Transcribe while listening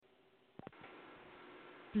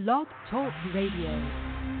Blog Talk Radio.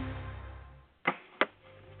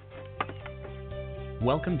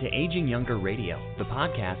 Welcome to Aging Younger Radio, the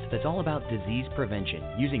podcast that's all about disease prevention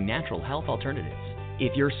using natural health alternatives.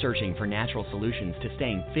 If you're searching for natural solutions to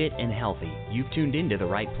staying fit and healthy, you've tuned into the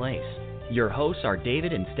right place. Your hosts are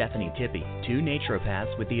David and Stephanie Tippie, two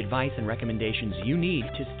naturopaths with the advice and recommendations you need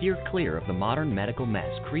to steer clear of the modern medical mess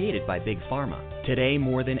created by Big Pharma. Today,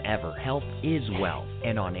 more than ever, health is wealth,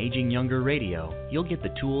 and on Aging Younger Radio, you'll get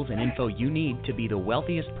the tools and info you need to be the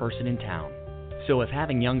wealthiest person in town. So if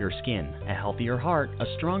having younger skin, a healthier heart, a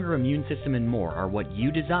stronger immune system, and more are what you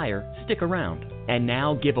desire, stick around. And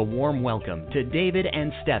now give a warm welcome to David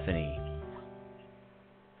and Stephanie.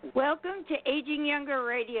 Welcome to Aging Younger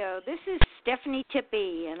Radio. This is Stephanie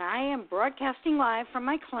Tippie, and I am broadcasting live from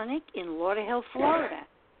my clinic in Lauderhill, Florida.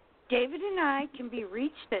 David and I can be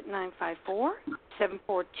reached at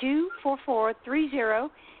 954-742-4430,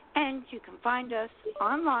 and you can find us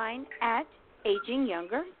online at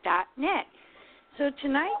agingyounger.net. So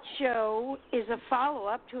tonight's show is a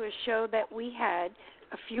follow-up to a show that we had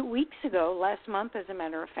a few weeks ago, last month as a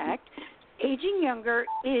matter of fact. Aging Younger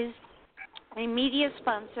is a media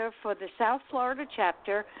sponsor for the South Florida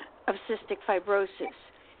chapter of Cystic Fibrosis.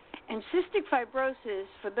 And cystic fibrosis,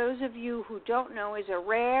 for those of you who don't know, is a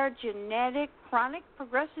rare, genetic, chronic,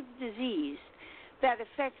 progressive disease that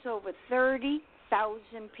affects over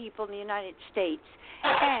 30,000 people in the United States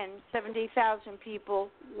and 70,000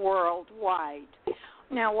 people worldwide.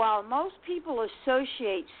 Now, while most people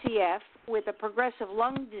associate CF with a progressive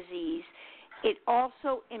lung disease, it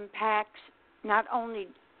also impacts not only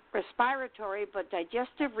respiratory but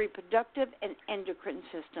digestive, reproductive, and endocrine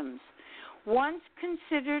systems. Once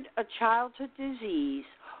considered a childhood disease,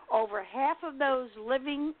 over half of those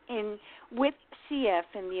living with CF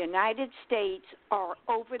in the United States are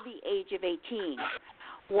over the age of 18,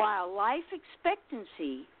 while life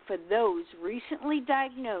expectancy for those recently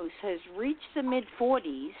diagnosed has reached the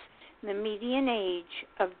mid-40s. The median age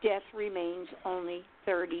of death remains only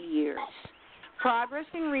 30 years. Progress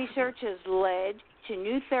in research has led to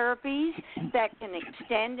new therapies that can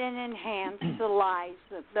extend and enhance the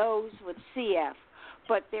lives of those with CF,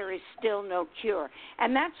 but there is still no cure.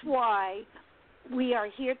 And that's why we are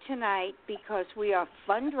here tonight, because we are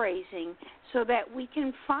fundraising so that we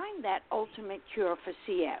can find that ultimate cure for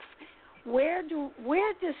CF. Where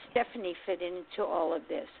does Stephanie fit into all of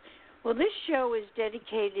this? Well, this show is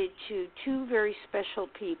dedicated to two very special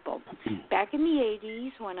people. Back in the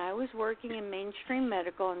 80s, when I was working in mainstream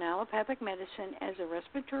medical and allopathic medicine as a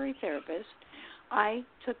respiratory therapist, I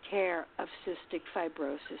took care of cystic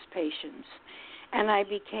fibrosis patients. And I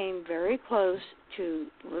became very close to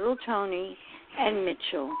little Tony and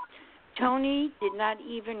Mitchell. Tony did not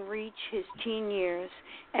even reach his teen years,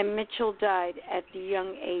 and Mitchell died at the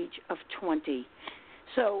young age of 20.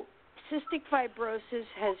 So cystic fibrosis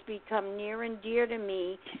has become near and dear to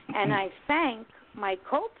me, and I thank my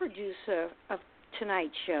co-producer of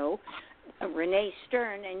tonight's show, Renee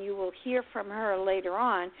Stern, and you will hear from her later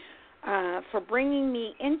on, for bringing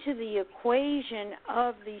me into the equation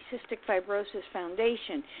of the Cystic Fibrosis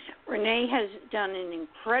Foundation. Renee has done an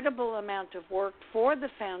incredible amount of work for the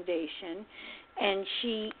foundation, and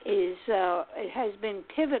she has been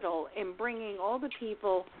pivotal in bringing all the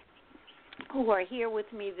people who are here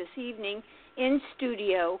with me this evening in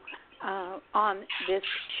studio on this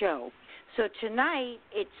show. So tonight,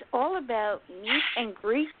 it's all about meet and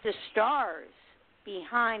greet the stars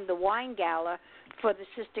behind the wine gala for the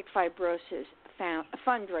Cystic Fibrosis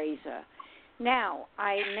Fundraiser. Now,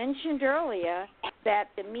 I mentioned earlier that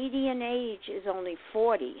the median age is only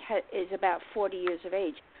 40, is about 40 years of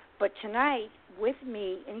age. But tonight, with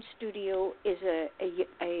me in studio is a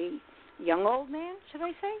young old man, should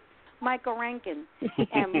I say? Michael Rankin.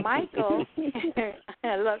 And Michael,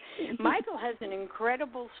 Michael has an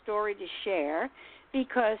incredible story to share,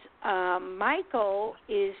 because Michael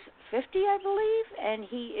is 50, I believe, and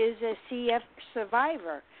he is a CF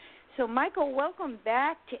survivor. So, Michael, welcome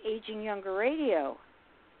back to Aging Younger Radio.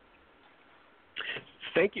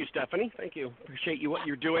 Thank you, Stephanie. Thank you. Appreciate what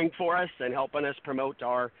you're doing for us and helping us promote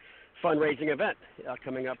our fundraising event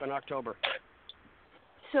coming up in October.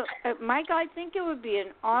 So, Michael, I think it would be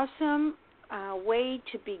an awesome way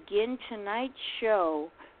to begin tonight's show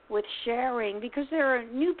with sharing, because there are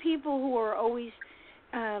new people who are always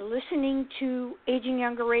listening to Aging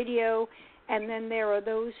Younger Radio, and then there are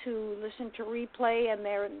those who listen to replay, and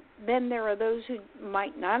then there are those who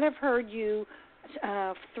might not have heard you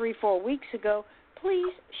 3-4 weeks ago.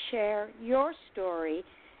 Please share your story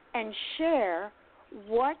and share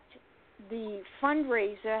what the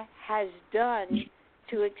fundraiser has done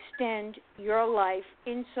to extend your life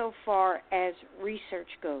insofar as research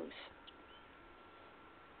goes?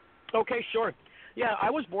 Okay, sure. Yeah, I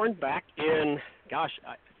was born back in, I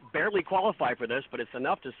barely qualify for this, but it's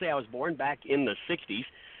enough to say I was born back in the 60s.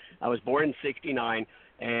 I was born in 69,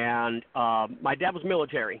 and my dad was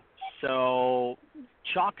military. So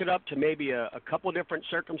chalk it up to maybe a couple of different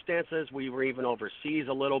circumstances. We were even overseas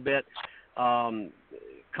a little bit,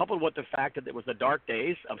 coupled with the fact that it was the dark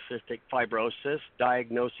days of cystic fibrosis.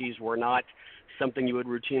 Diagnoses were not something you would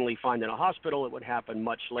routinely find in a hospital. It would happen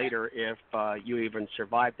much later if you even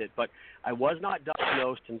survived it. But I was not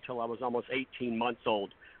diagnosed until I was almost 18 months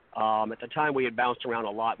old. At the time, we had bounced around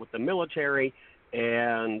a lot with the military,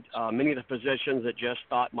 and many of the physicians that just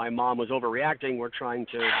thought my mom was overreacting were trying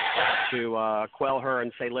to quell her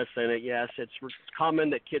and say, listen, yes, it's common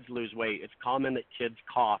that kids lose weight. It's common that kids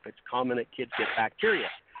cough. It's common that kids get bacteria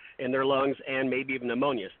in their lungs and maybe even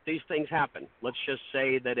pneumonias. These things happen. Let's just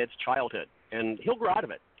say that it's childhood, and he'll grow out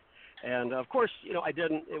of it. And, of course, I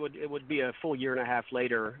didn't. It would be a full year and a half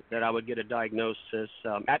later that I would get a diagnosis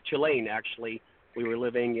at Tulane, actually. We were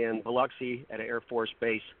living in Biloxi at an Air Force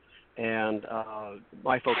base, and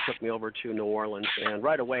my folks took me over to New Orleans, and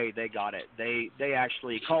right away they got it. They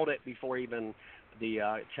actually called it before even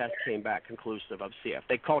the test came back conclusive of CF.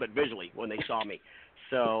 They called it visually when they saw me.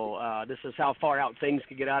 So this is how far out things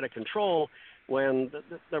could get out of control when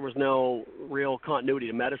there was no real continuity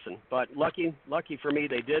to medicine. But lucky for me,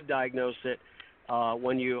 they did diagnose it.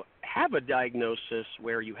 When you have a diagnosis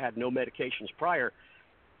where you had no medications prior,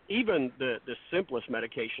 even the simplest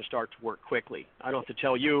medications start to work quickly. I don't have to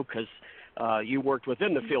tell you because you worked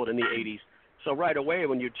within the field in the 80s. So right away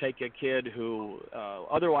when you take a kid who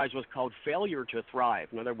otherwise was called failure to thrive,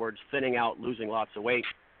 in other words, thinning out, losing lots of weight,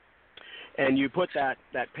 and you put that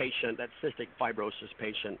patient, that cystic fibrosis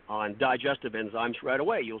patient, on digestive enzymes, right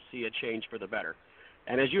away you'll see a change for the better.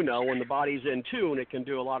 And as you know, when the body's in tune, it can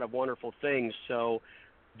do a lot of wonderful things. So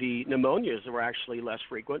the pneumonias were actually less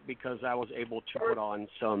frequent because I was able to put on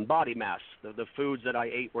some body mass. The foods that I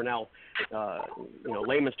ate were now,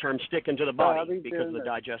 layman's term, sticking to the body because of the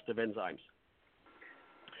digestive enzymes.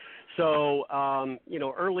 So,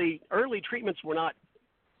 early treatments were not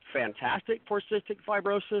fantastic for cystic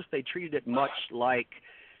fibrosis. They treated it much like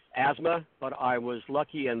asthma, but I was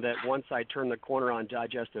lucky in that once I turned the corner on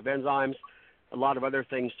digestive enzymes, a lot of other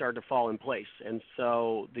things started to fall in place. And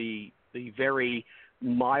so the very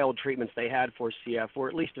mild treatments they had for CF were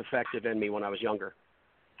at least effective in me when I was younger.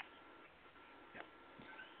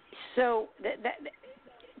 So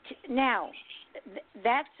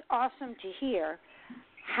that's awesome to hear.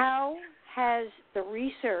 How has the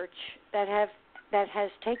research that has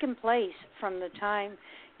taken place from the time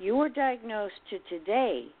you were diagnosed to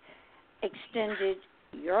today extended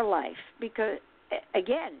your life? Because,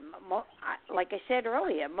 again, like I said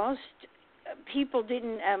earlier, most people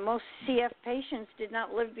most CF patients did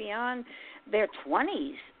not live beyond their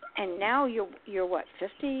 20s, and now you're what,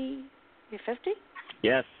 50? You're 50?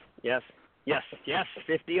 Yes,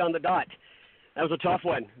 50 on the dot. That was a tough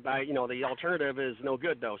one. The alternative is no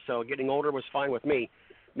good, though, so getting older was fine with me.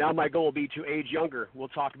 Now my goal will be to age younger. We'll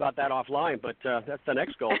talk about that offline, but that's the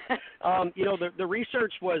next goal. The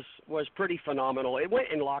research was pretty phenomenal. It went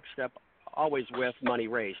in lockstep always with money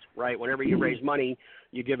raised, right? Whenever you raise money,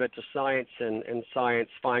 you give it to science, and science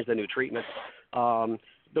finds the new treatment.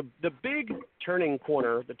 The big turning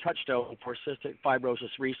corner, the touchstone for cystic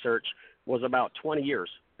fibrosis research was about 20 years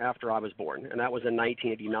after I was born, and that was in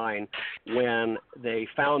 1989 when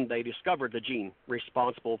they discovered the gene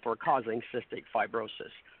responsible for causing cystic fibrosis.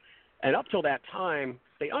 And up till that time,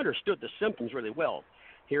 they understood the symptoms really well.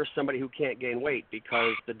 Here's somebody who can't gain weight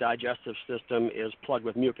because the digestive system is plugged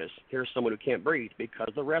with mucus. Here's someone who can't breathe because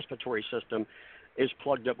the respiratory system is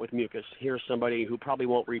plugged up with mucus. Here's somebody who probably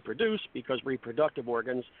won't reproduce because reproductive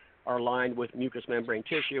organs are lined with mucous membrane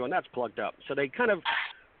tissue, and that's plugged up. So they kind of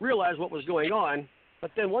realized what was going on,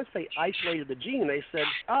 but then once they isolated the gene, they said,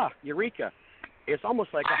 eureka. It's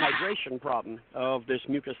almost like a hydration problem of this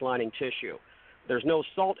mucus lining tissue. There's no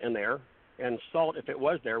salt in there, and salt, if it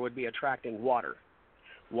was there, would be attracting water.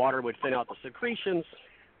 Water would thin out the secretions,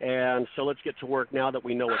 and so let's get to work now that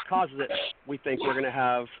we know what causes it. We think we're going to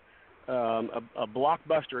have a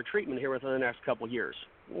blockbuster treatment here within the next couple of years.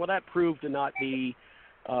 Well, that proved to not be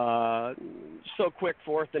so quick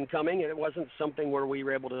forth and coming, and it wasn't something where we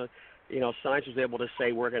were able to, science was able to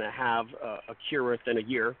say we're going to have a cure within a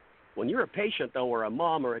year. When you're a patient, though, or a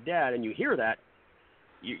mom or a dad, and you hear that,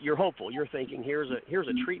 you're hopeful. You're thinking, here's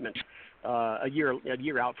a treatment a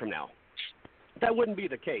year out from now. That wouldn't be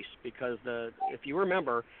the case because if you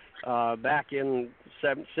remember, back in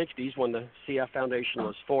the 60s when the CF Foundation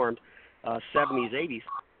was formed, 70s, 80s,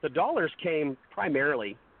 the dollars came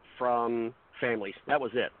primarily from families. That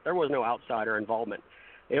was it. There was no outsider involvement.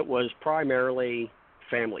 It was primarily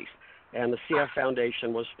families. And the CF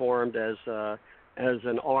Foundation was formed as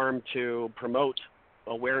an arm to promote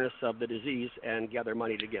awareness of the disease and gather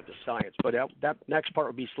money to give to science. But that next part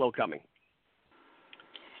would be slow coming.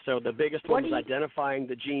 So the biggest one was identifying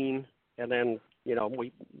the gene, and then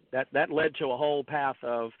that led to a whole path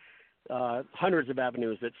of hundreds of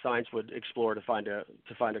avenues that science would explore to find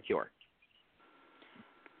a cure.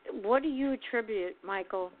 What do you attribute,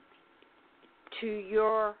 Michael, to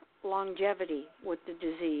your longevity with the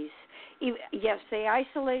disease? Yes, they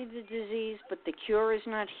isolated the disease, but the cure is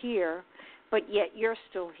not here, but yet you're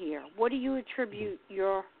still here. What do you attribute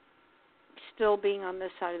your still being on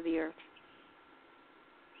this side of the earth?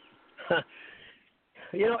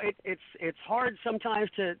 It's hard sometimes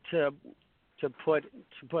to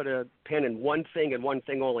put a pin in one thing and one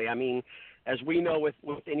thing only. I mean, as we know with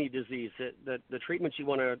any disease, the treatments you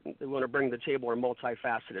want to bring to the table are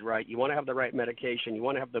multifaceted, right? You want to have the right medication, you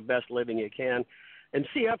want to have the best living you can. In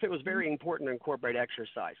CF, it was very important to incorporate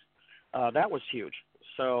exercise. That was huge.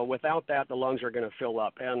 So without that, the lungs are going to fill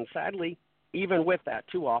up. And sadly, even with that,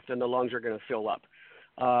 too often the lungs are going to fill up.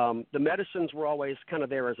 The medicines were always kind of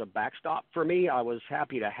there as a backstop for me. I was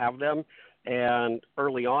happy to have them, and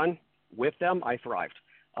early on with them, I thrived.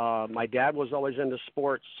 My dad was always into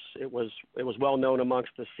sports. It was well known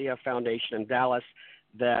amongst the CF Foundation in Dallas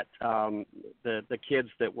that the kids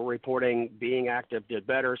that were reporting being active did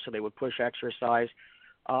better, so they would push exercise.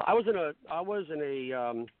 I was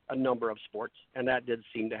in a number of sports, and that did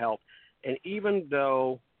seem to help. And even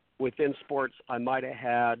though within sports I might have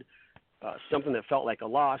had something that felt like a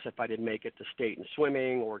loss if I didn't make it to state in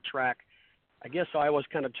swimming or track, I guess I always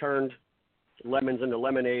kind of turned lemons into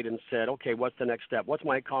lemonade and said, okay, what's the next step? What's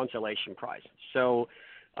my consolation prize? So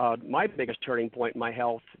my biggest turning point in my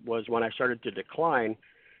health was when I started to decline.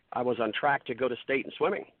 I was on track to go to state in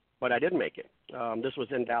swimming, but I didn't make it. This was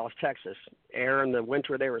in Dallas, Texas. Air in the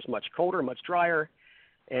winter there was much colder, much drier,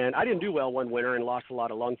 and I didn't do well one winter and lost a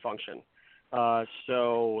lot of lung function.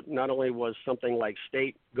 So not only was something like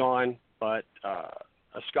state gone, but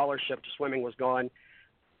a scholarship to swimming was gone.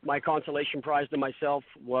 My consolation prize to myself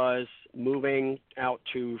was moving out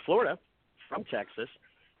to Florida from Texas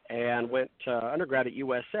and went undergrad at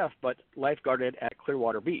USF, but lifeguarded at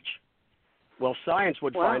Clearwater Beach. Well, science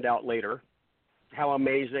would find out later how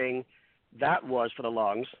amazing that was for the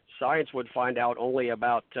lungs. Science would find out only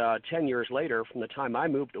about 10 years later from the time I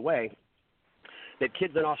moved away that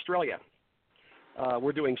kids in Australia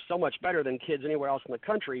were doing so much better than kids anywhere else in the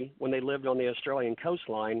country when they lived on the Australian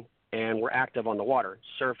coastline and were active on the water,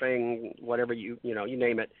 surfing, whatever you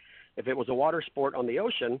name it. If it was a water sport on the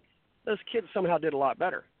ocean, those kids somehow did a lot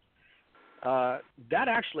better. That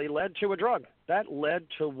actually led to a drug. That led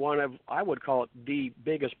to one of, I would call it, the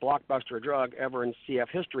biggest blockbuster drug ever in CF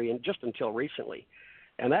history, and just until recently.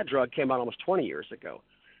 And that drug came out almost 20 years ago.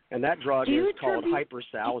 And that drug is called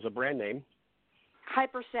Hypersal, is a brand name.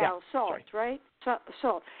 Hypersal, salt, right?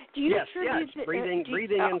 Salt. Do you attribute breathing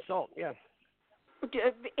in salt, yeah.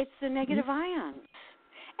 It's the negative ions.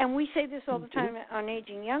 And we say this all the time on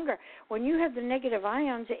Aging Younger. When you have the negative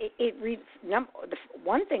ions,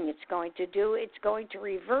 one thing it's going to do, it's going to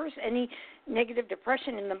reverse any negative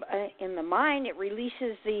depression in the mind. It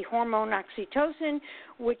releases the hormone oxytocin,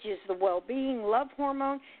 which is the well-being, love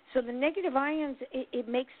hormone. So the negative ions, it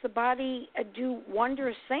makes the body do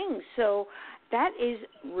wondrous things. So that is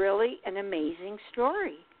really an amazing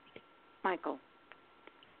story, Michael.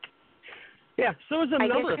 Yeah, so there's a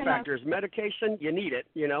number of factors. Medication, you need it.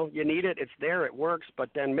 You need it. It's there. It works. But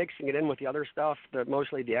then mixing it in with the other stuff,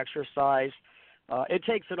 mostly the exercise, it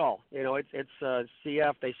takes it all. It's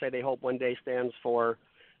CF. They say they hope one day stands for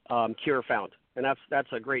cure found, and that's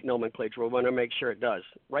a great nomenclature. We want to make sure it does.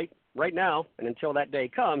 Right now, and until that day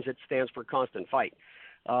comes, it stands for constant fight.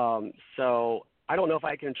 So I don't know if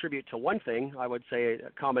I can attribute to one thing. I would say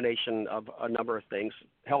a combination of a number of things.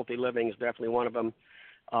 Healthy living is definitely one of them.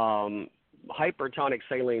 Hypertonic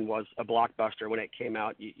saline was a blockbuster when it came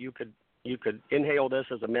out. You could inhale this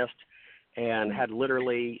as a mist and had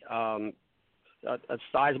literally a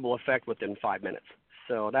sizable effect within 5 minutes.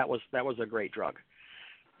 So that was a great drug.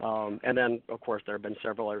 And then, of course, there have been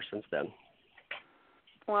several others since then.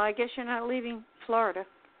 Well, I guess you're not leaving Florida.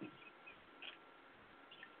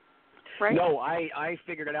 Right? No, I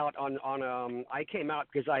figured it out on I came out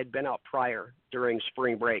because I had been out prior during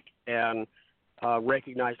spring break and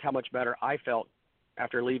recognized how much better I felt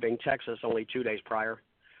after leaving Texas only 2 days prior.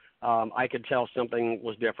 I could tell something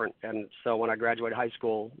was different. And so when I graduated high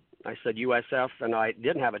school, I said USF, and I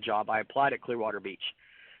didn't have a job. I applied at Clearwater Beach.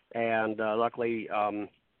 and luckily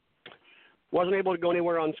wasn't able to go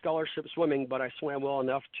anywhere on scholarship swimming, but I swam well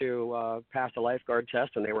enough to pass the lifeguard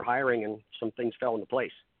test, and they were hiring, and some things fell into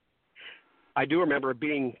place. I do remember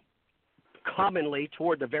being commonly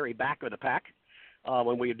toward the very back of the pack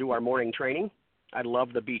when we do our morning training. I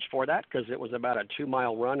loved the beach for that because it was about a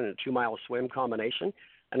 2-mile run and a 2-mile swim combination,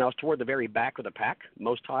 and I was toward the very back of the pack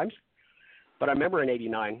most times. But I remember in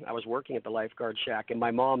 '89, I was working at the lifeguard shack, and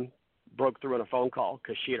my mom broke through on a phone call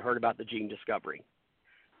because she had heard about the gene discovery.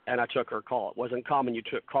 And I took her call. It wasn't common you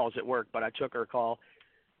took calls at work, but I took her call.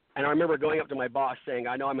 And I remember going up to my boss saying,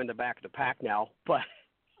 I know I'm in the back of the pack now, but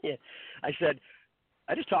yeah, I said,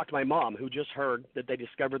 I just talked to my mom who just heard that they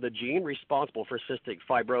discovered the gene responsible for cystic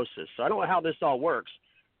fibrosis. So I don't know how this all works.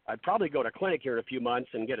 I'd probably go to clinic here in a few months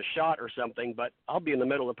and get a shot or something, but I'll be in the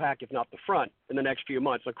middle of the pack, if not the front, in the next few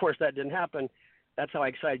months. Of course, that didn't happen. That's how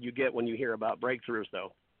excited you get when you hear about breakthroughs,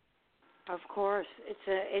 though. Of course.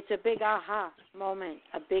 It's a big aha moment,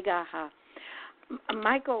 a big aha.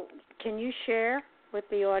 Michael, can you share with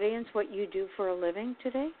the audience what you do for a living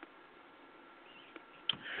today?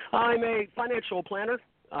 I'm a financial planner.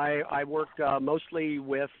 I work mostly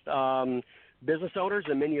with business owners,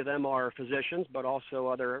 and many of them are physicians, but also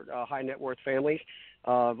other high net worth families.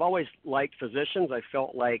 I've always liked physicians. I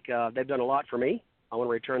felt like they've done a lot for me. I want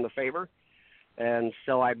to return the favor. And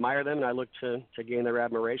so I admire them, and I look to gain their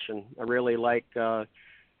admiration. I really like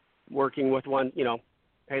working with one,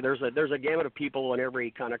 hey, there's a gamut of people in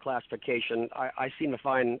every kind of classification. I seem to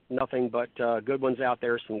find nothing but good ones out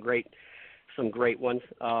there, some great ones.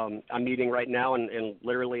 I'm meeting right now in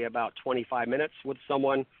literally about 25 minutes with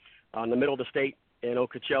someone in the middle of the state in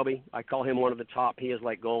Okeechobee. I call him one of the top. He is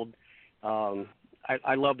like gold.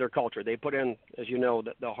 I love their culture. They put in, as you know,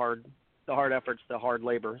 the hard efforts, the hard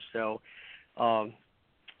labor. So,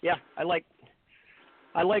 yeah, I like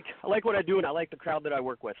what I do, and I like the crowd that I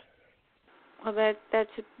work with. Well, that's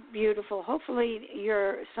beautiful. Hopefully,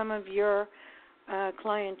 some of your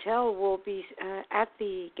clientele will be at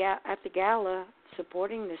the Gala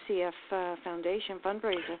supporting the CF Foundation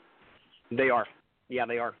fundraiser. They are. Yeah,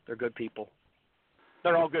 they are. They're good people.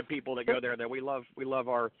 They're all good people that go there. That we love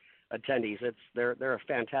our attendees. They're a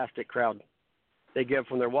fantastic crowd. They give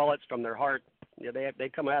from their wallets, from their heart. Yeah, they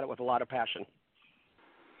come at it with a lot of passion.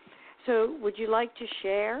 So would you like to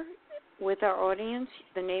share with our audience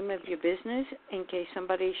the name of your business in case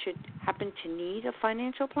somebody should happen to need a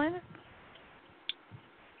financial planner?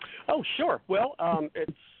 Oh, sure. Well,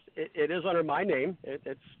 it is under my name.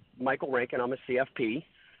 It's Michael Rankin. I'm a CFP.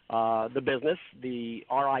 The business, the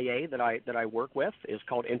RIA that I work with, is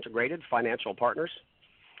called Integrated Financial Partners.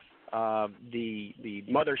 The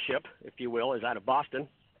mothership, if you will, is out of Boston,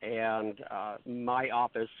 and my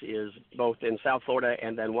office is both in South Florida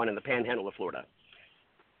and then one in the Panhandle of Florida.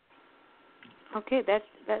 Okay,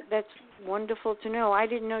 that's wonderful to know. I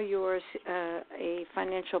didn't know you were a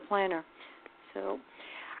financial planner, so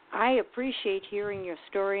I appreciate hearing your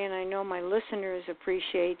story, and I know my listeners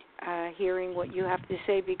appreciate hearing what you have to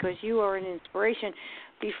say because you are an inspiration.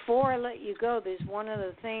 Before I let you go, there's one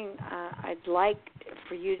other thing I'd like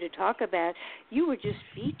for you to talk about. You were just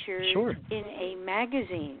featured in a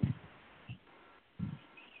magazine.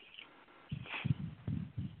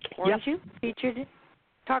 Weren't you featured?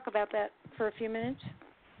 Talk about that for a few minutes.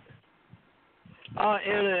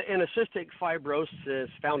 In a Cystic Fibrosis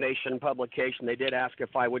Foundation publication, they did ask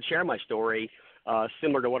if I would share my story,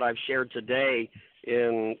 similar to what I've shared today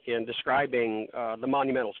in describing the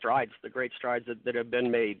monumental strides, the great strides that have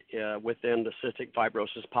been made within the cystic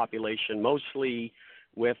fibrosis population, mostly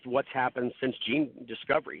with what's happened since gene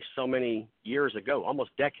discovery so many years ago,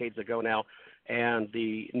 almost decades ago now, and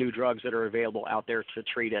the new drugs that are available out there to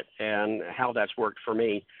treat it and how that's worked for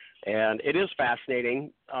me. And it is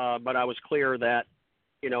fascinating, but I was clear that,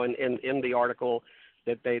 in the article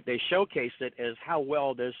that they showcased it as how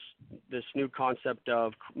well this new concept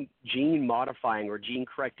of gene modifying or gene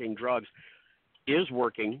correcting drugs is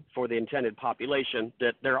working for the intended population,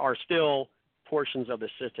 that there are still portions of the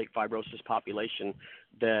cystic fibrosis population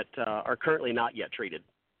that are currently not yet treated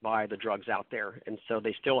by the drugs out there. And so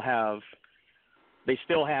they still have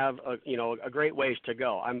a great ways to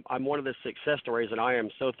go. I'm one of the success stories, and I am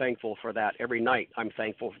so thankful for that. Every night I'm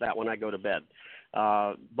thankful for that when I go to bed.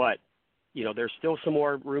 But there's still some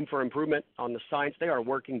more room for improvement on the science. They are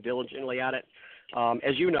working diligently at it.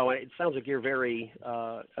 As you know, it sounds like you're very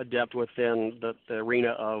adept within the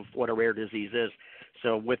arena of what a rare disease is.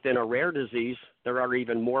 So within a rare disease, there are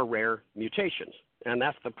even more rare mutations. And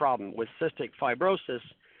that's the problem. With cystic fibrosis,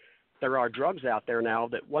 there are drugs out there now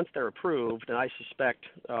that once they're approved, and I suspect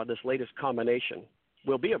this latest combination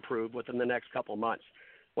will be approved within the next couple of months,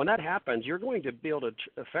 when that happens, you're going to be able to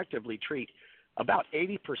effectively treat about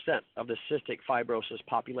 80% of the cystic fibrosis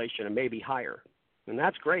population and maybe higher. And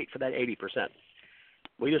that's great for that 80%.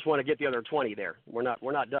 We just want to get the other 20 there. We're not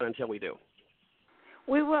done until we do.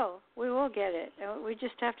 We will get it. We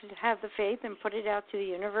just have to have the faith and put it out to the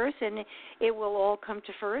universe, and it will all come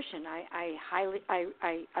to fruition.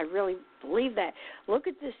 I really believe that. Look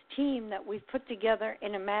at this team that we've put together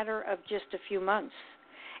in a matter of just a few months,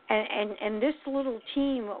 and this little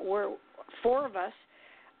team, we're 4 of us,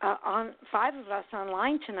 5 of us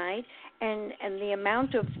online tonight, and the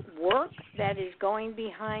amount of work that is going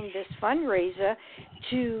behind this fundraiser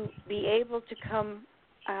to be able to come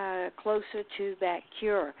closer to that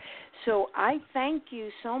cure. So I thank you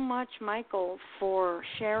so much, Michael, for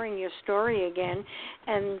sharing your story again.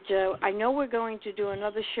 And I know we're going to do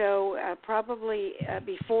another show probably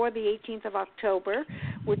before the 18th of October,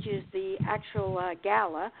 which is the actual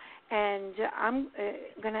gala. And I'm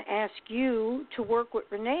going to ask you to work with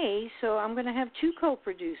Renee, so I'm going to have 2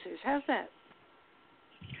 co-producers. How's that?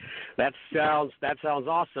 That sounds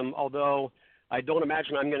awesome, although I don't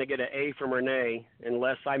imagine I'm going to get an A from Renee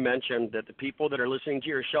unless I mention that the people that are listening to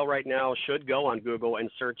your show right now should go on Google and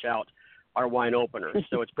search out our wine opener.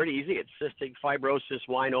 So it's pretty easy. It's Cystic Fibrosis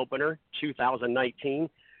Wine Opener 2019.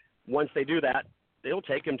 Once they do that, they'll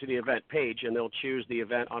take them to the event page, and they'll choose the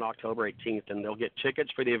event on October 18th, and they'll get tickets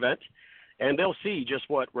for the event, and they'll see just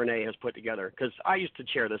what Renee has put together, because I used to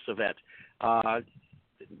chair this event.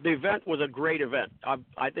 The event was a great event.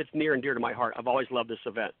 It's near and dear to my heart. I've always loved this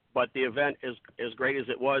event. But the event, as great as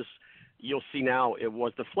it was, you'll see now it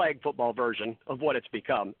was the flag football version of what it's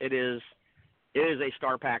become. It is a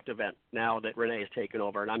star-packed event now that Renee has taken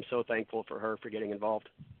over, and I'm so thankful for her for getting involved.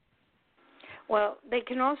 Well, they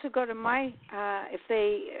can also go to my, if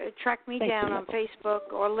they track me down on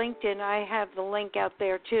Facebook or LinkedIn, I have the link out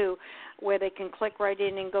there too, where they can click right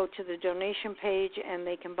in and go to the donation page, and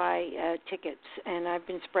they can buy tickets. And I've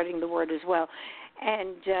been spreading the word as well.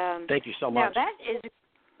 And thank you so much. Now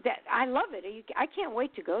I love it. I can't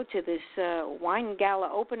wait to go to this wine gala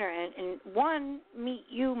opener and meet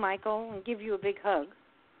you, Michael, and give you a big hug.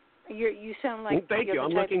 You sound like thank you.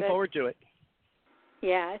 I'm looking forward to it.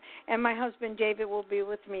 Yeah, and my husband David will be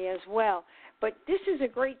with me as well. But this is a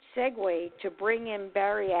great segue to bring in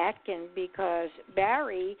Barry Atkin, because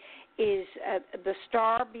Barry is the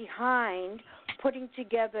star behind putting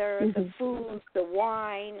together the food, the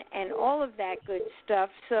wine, and all of that good stuff.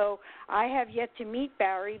 So I have yet to meet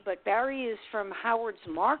Barry, but Barry is from Howard's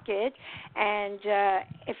Market. And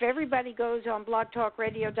if everybody goes on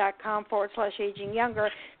blogtalkradio.com/Aging Younger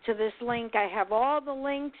to this link, I have all the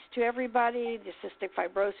links to everybody, the Cystic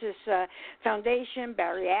Fibrosis Foundation,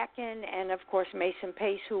 Barry Atkin, and, of course, Mason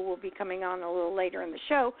Pace, who will be coming on a little later in the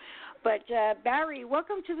show. But, Barry,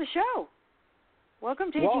 welcome to the show.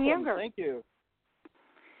 Welcome to Aging Younger. Thank you.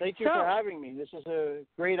 Thank you for having me. This is a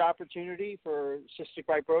great opportunity for Cystic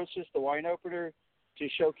Fibrosis, the wine opener, to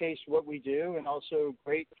showcase what we do, and also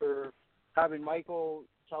great for having Michael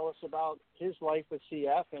tell us about his life with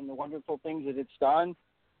CF and the wonderful things that it's done.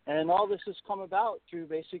 And all this has come about through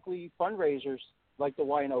basically fundraisers like the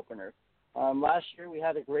wine opener. Last year we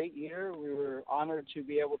had a great year. We were honored to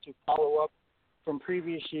be able to follow up from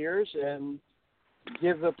previous years and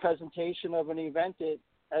give a presentation of an event that,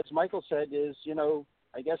 as Michael said, is,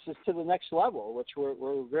 I guess it's to the next level, which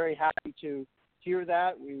we're very happy to hear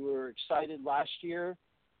that. We were excited last year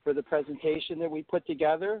for the presentation that we put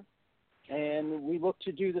together, and we look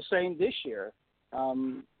to do the same this year.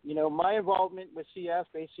 My involvement with CF,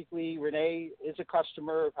 basically, Renee is a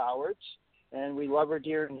customer of Howard's, and we love her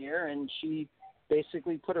dear and near, and she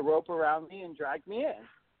basically put a rope around me and dragged me in.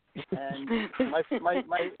 And that's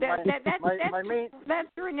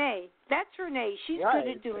Renee. That's Renee. She's good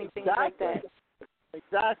at doing things like that.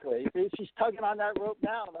 Exactly. She's tugging on that rope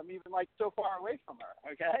now, and I'm even so far away from her.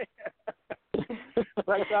 Okay.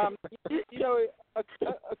 But a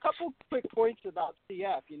couple quick points about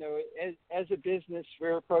CF. As a business,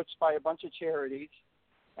 we're approached by a bunch of charities,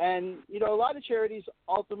 and a lot of charities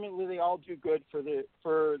ultimately they all do good for the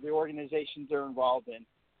organizations they're involved in.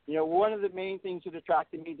 One of the main things that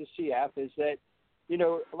attracted me to CF is that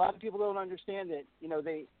a lot of people don't understand that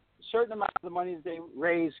they certain amount of the money that they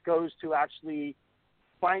raise goes to actually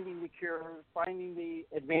finding the cure, finding the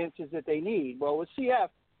advances that they need. Well, with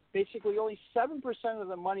CF, basically only 7% of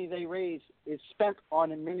the money they raise is spent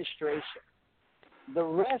on administration. The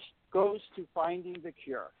rest goes to finding the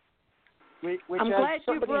cure. I'm glad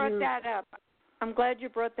you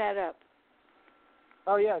brought that up.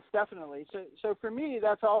 Oh, yes, definitely. So for me,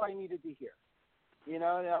 that's all I needed to hear.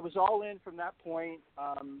 I was all in from that point.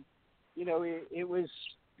 It was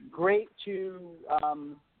great to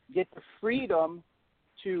get the freedom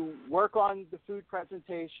to work on the food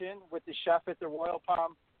presentation with the chef at the Royal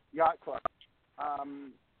Palm Yacht Club.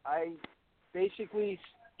 I basically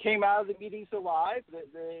came out of the meetings alive.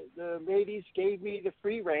 The ladies gave me the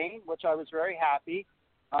free reign, which I was very happy.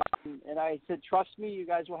 And I said, trust me, you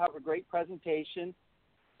guys will have a great presentation.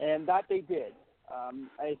 And that they did.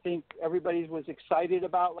 I think everybody was excited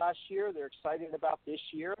about last year. They're excited about this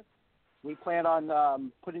year. We plan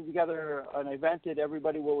on putting together an event that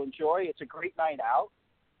everybody will enjoy. It's a great night out.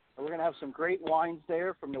 We're going to have some great wines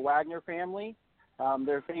there from the Wagner family.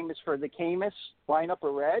 They're famous for the Camus wine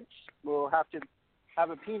upper reds. We'll have to have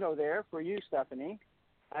a Pinot there for you, Stephanie.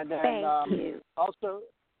 And then Thank you. Also,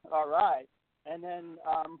 all right. And then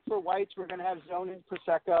for whites, we're going to have Zone and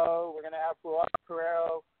Prosecco. We're going to have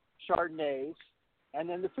Carrero Chardonnays. And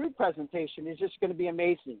then the food presentation is just going to be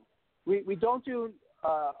amazing. We don't do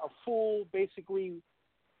a full, basically,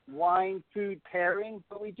 wine-food pairing,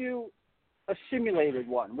 but we do a simulated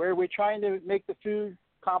one where we're trying to make the food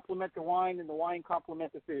complement the wine and the wine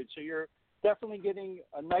complement the food. So you're definitely getting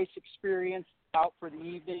a nice experience out for the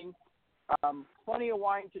evening. Plenty of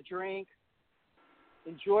wine to drink.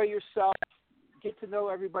 Enjoy yourself. Get to know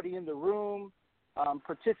everybody in the room.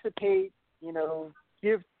 Participate.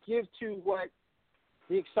 Give to what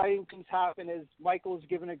the exciting things happen. As Michael has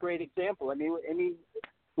given a great example. I mean,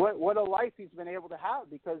 what a life he's been able to have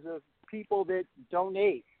because of people that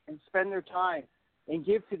donate and spend their time and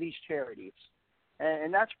give to these charities,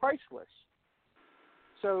 and that's priceless.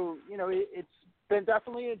 So it's been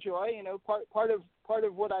definitely a joy. Part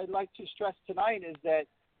of what I'd like to stress tonight is that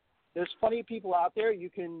there's plenty of people out there. You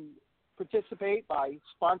can participate by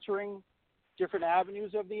sponsoring different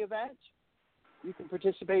avenues of the event. You can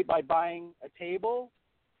participate by buying a table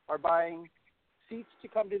or buying seats to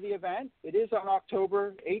come to the event. It is on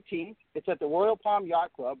October 18th. It's at the Royal Palm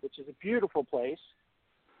Yacht Club, which is a beautiful place.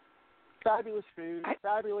 Fabulous food,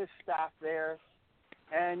 fabulous staff there,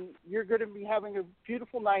 and you're going to be having a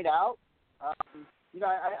beautiful night out.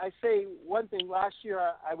 I say one thing. Last year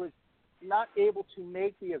I was not able to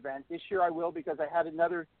make the event. This year I will because I had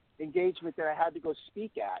another engagement that I had to go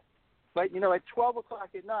speak at. But, at 12 o'clock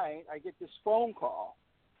at night, I get this phone call,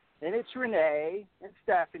 and it's Renee and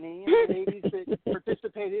Stephanie and the ladies that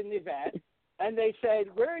participated in the event, and they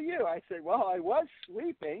said, where are you? I said, well, I was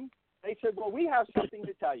sleeping. They said, well, we have something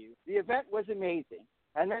to tell you. The event was amazing.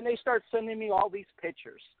 And then they start sending me all these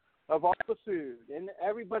pictures of all the food and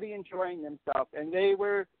everybody enjoying themselves, and they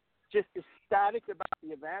were just ecstatic about the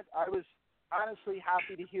event. I was honestly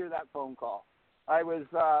happy to hear that phone call. I was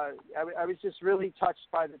just really touched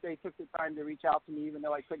by that they took the time to reach out to me, even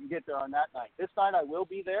though I couldn't get there on that night. This night I will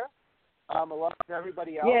be there, along with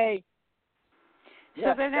everybody else. Yay! Yes,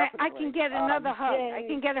 so then I can get another hug. Yay. I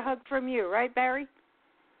can get a hug from you, right, Barry?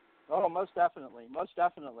 Oh, most definitely, most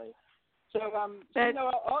definitely. So,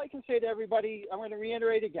 all I can say to everybody, I'm going to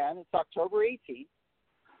reiterate again. It's October 18th.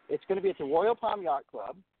 It's going to be at the Royal Palm Yacht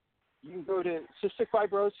Club. You can go to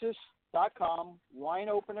cysticfibrosis.com, wine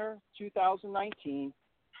opener 2019,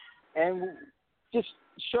 and just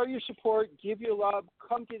show your support, give your love,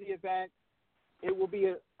 come to the event. It will be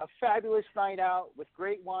a fabulous night out with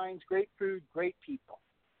great wines, great food, great people,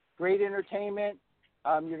 great entertainment.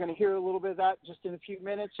 You're going to hear a little bit of that just in a few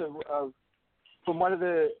minutes from one of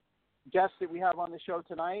the guests that we have on the show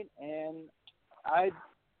tonight. And I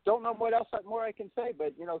don't know what else more I can say,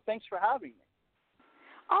 but, thanks for having me.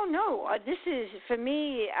 Oh, no, this is, for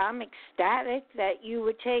me, I'm ecstatic that you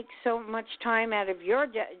would take so much time out of your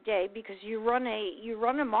day because you run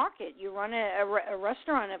a market, you run a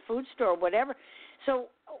restaurant, a food store, whatever. So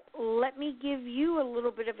let me give you a little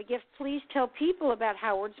bit of a gift. Please tell people about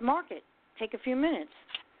Howard's Market. Take a few minutes.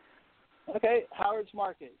 Okay, Howard's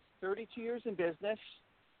Market, 32 years in business.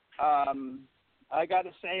 I got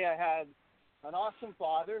to say I had an awesome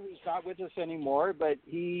father who's not with us anymore, but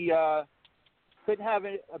he couldn't have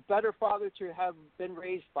a better father to have been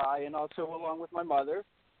raised by, and also along with my mother.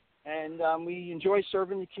 And we enjoy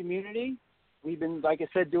serving the community. We've been, like I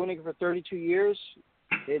said, doing it for 32 years.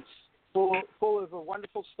 It's full of a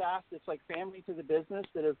wonderful staff that's like family to the business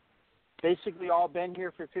that have basically all been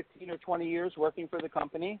here for 15 or 20 years working for the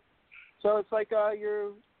company. So it's like you're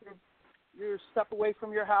a step away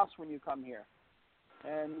from your house when you come here.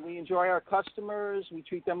 And we enjoy our customers. We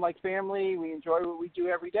treat them like family. We enjoy what we do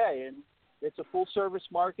every day. And it's a full-service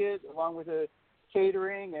market along with a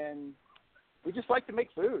catering, and we just like to make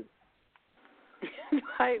food.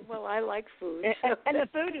 I like food. And the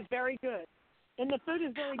food is very good.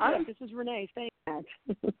 This is Renee saying that.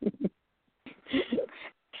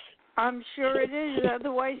 I'm sure it is.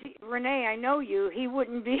 Otherwise, Renee, I know you. He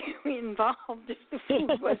wouldn't be involved if the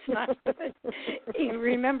food was not good.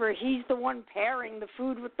 Remember, he's the one pairing the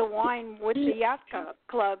food with the wine with the yacht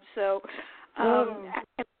club. So,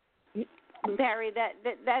 Barry,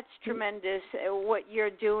 that's tremendous what you're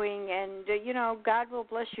doing, and God will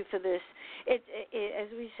bless you for this. It as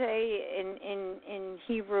we say in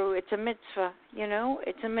Hebrew, it's a mitzvah.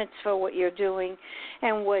 It's a mitzvah what you're doing,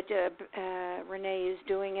 and what Renee is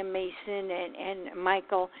doing, and Mason and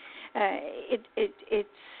Michael. It's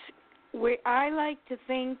where I like to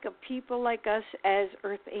think of people like us as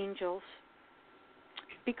earth angels,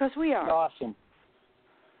 because we are. Awesome.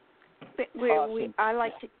 I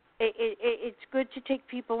like to. It's good to take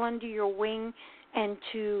people under your wing and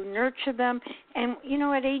to nurture them. And,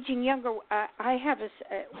 at Aging Younger, I have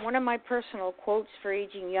one of my personal quotes for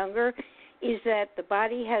Aging Younger is that the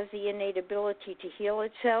body has the innate ability to heal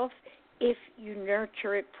itself if you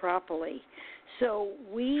nurture it properly. So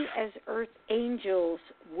we as earth angels,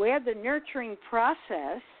 we're the nurturing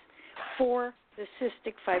process for the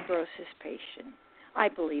cystic fibrosis patient. I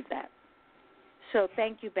believe that. So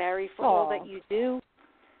thank you, Barry, for all that you do.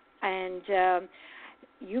 And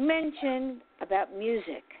you mentioned about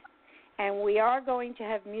music, and we are going to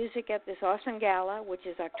have music at this awesome gala, which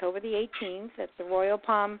is October the 18th at the Royal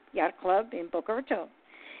Palm Yacht Club in Boca Raton.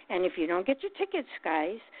 And if you don't get your tickets,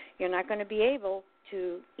 guys, you're not going to be able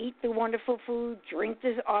to eat the wonderful food, drink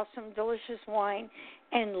this awesome, delicious wine,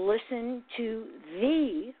 and listen to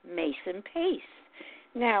the Mason Pace.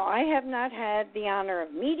 Now, I have not had the honor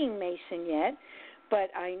of meeting Mason yet, but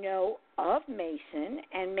I know of Mason,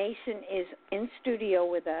 and Mason is in studio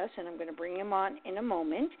with us, and I'm going to bring him on in a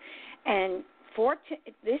moment. And for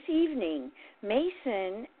this evening,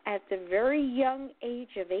 Mason, at the very young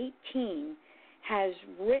age of 18, has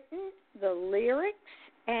written the lyrics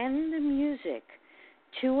and the music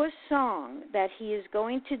to a song that he is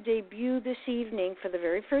going to debut this evening for the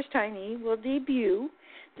very first time. He will debut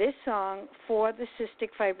this song for the Cystic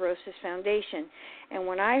Fibrosis Foundation. And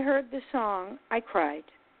when I heard the song, I cried,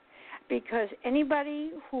 because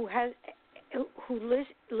anybody who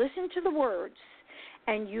listen to the words,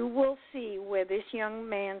 and you will see where this young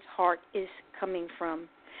man's heart is coming from.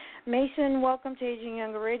 Mason, welcome to Aging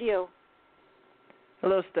Younger Radio.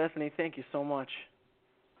 Hello, Stephanie. Thank you so much.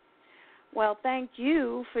 Well, thank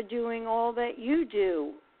you for doing all that you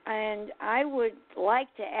do. And I would like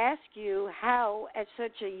to ask you how, at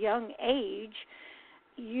such a young age,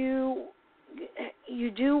 you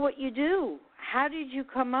do what you do. How did you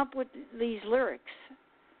come up with these lyrics?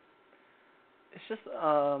 It's just,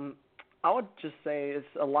 I would just say it's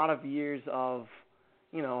a lot of years of,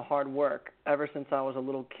 hard work. Ever since I was a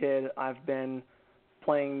little kid, I've been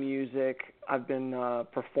playing music. I've been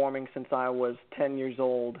performing since I was 10 years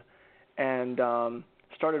old, and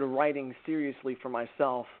started writing seriously for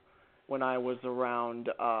myself when I was around,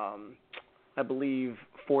 I believe,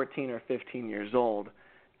 14 or 15 years old.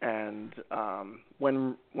 And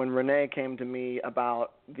when Renee came to me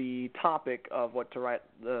about the topic of what to write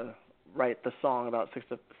the song about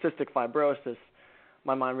cystic fibrosis,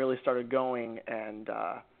 my mind really started going, and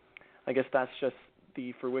I guess that's just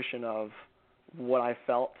the fruition of what I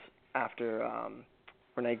felt after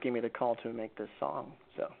Renee gave me the call to make this song.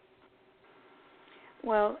 So.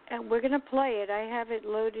 Well, we're going to play it. I have it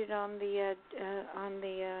loaded on the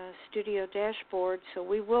studio dashboard, so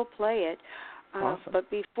we will play it. Awesome. But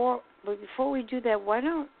before we do that, why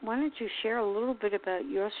don't you share a little bit about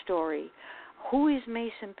your story? Who is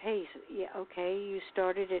Mason Pace? Yeah, okay, you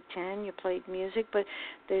started at 10, you played music, but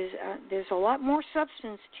there's a lot more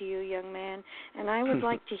substance to you, young man, and I would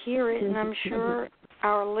like to hear it, and I'm sure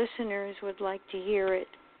our listeners would like to hear it.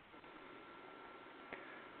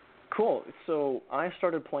 Cool. So I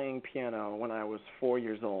started playing piano when I was 4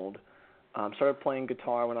 years old, started playing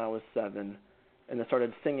guitar when I was 7, and then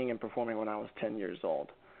started singing and performing when I was 10 years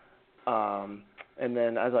old. And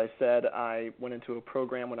then, as I said, I went into a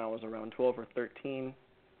program when I was around 12 or 13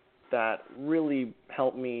 that really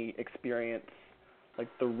helped me experience like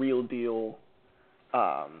the real deal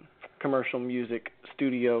commercial music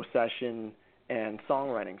studio session and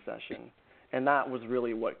songwriting session. And that was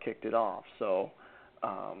really what kicked it off. So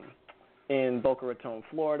in Boca Raton,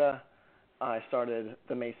 Florida, I started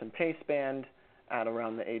the Mason Pace Band at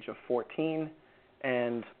around the age of 14,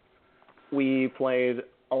 and we played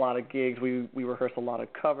a lot of gigs. We rehearsed a lot of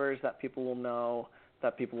covers that people will know,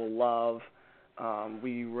 that people will love.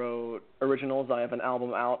 We wrote originals. I have an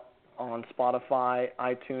album out on Spotify,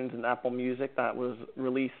 iTunes, and Apple Music that was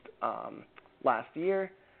released last year.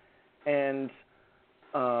 And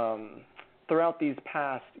throughout these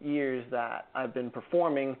past years that I've been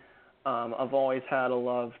performing, I've always had a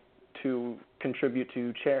love to contribute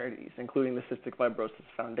to charities, including the Cystic Fibrosis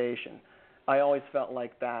Foundation. I always felt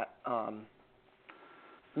like that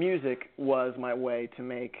music was my way to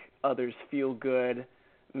make others feel good.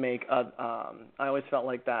 I always felt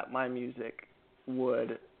like that my music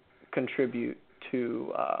would contribute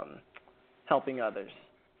to helping others.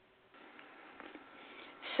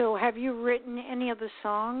 So have you written any of the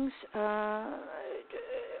songs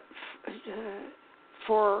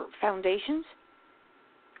for foundations?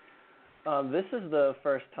 This is the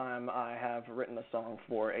first time I have written a song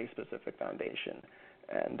for a specific foundation.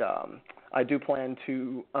 And I do plan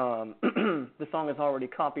to, the song is already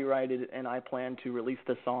copyrighted, and I plan to release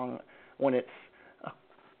the song when it's,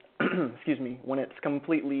 when it's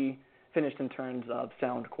completely finished in terms of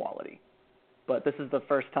sound quality. But this is the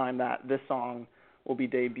first time that this song will be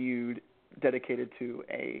debuted, dedicated to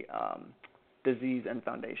a disease and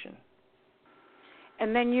foundation.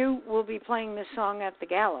 And then you will be playing this song at the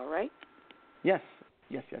Gala, right? Yes.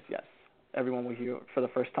 Everyone will hear it for the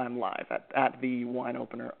first time live at the wine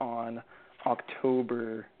opener on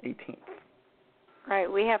October 18th. Right.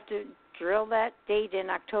 We have to drill that date in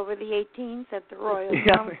October the 18th at the Royal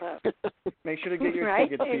Palm Club. Make sure to get your right?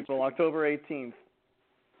 tickets, people. October 18th.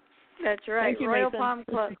 That's right. Thank you, Royal Nathan. Palm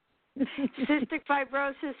Club. Cystic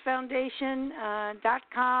Fibrosis Foundation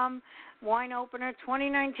 .com wine opener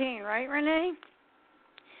 2019. Right, Renee?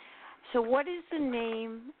 So what is the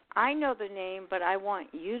name? I know the name, but I want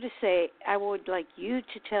you to say, I would like you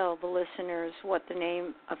to tell the listeners what the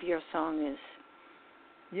name of your song is.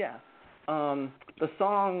 Yeah. The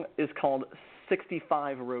song is called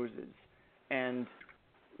 65 Roses. And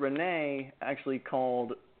Renee actually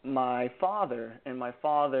called my father, and my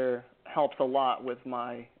father helps a lot with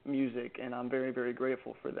my music, and I'm very, very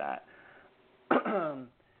grateful for that.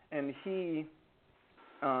 And he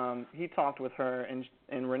talked with her,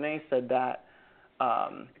 and Renee said that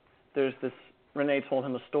Renee told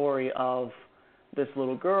him a story of this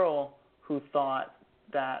little girl who thought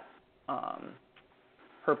that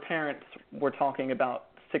her parents were talking about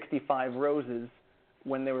 65 roses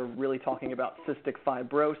when they were really talking about cystic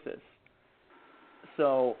fibrosis.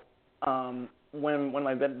 So when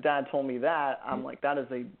my dad told me that, I'm like, that is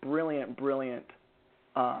a brilliant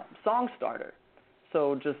song starter.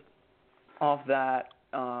 So just off that,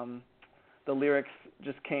 the lyrics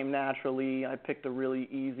just came naturally. I picked a really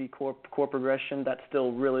easy chord progression that's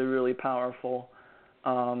still really, really powerful.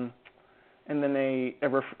 And then a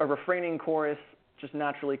refraining chorus just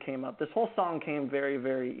naturally came up. This whole song came very,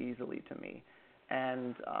 very easily to me.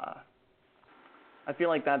 And I feel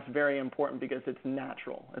like that's very important because it's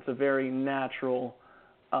natural. It's a very natural,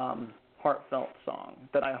 heartfelt song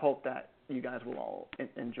that I hope that you guys will all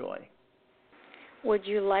enjoy. Would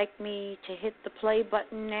you like me to hit the play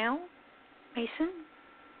button now, Mason?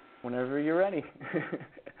 Whenever you're ready.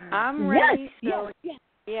 I'm ready. Yes.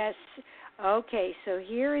 Yes. Okay, so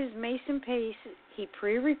here is Mason Pace. He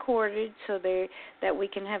pre-recorded so that we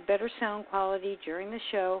can have better sound quality during the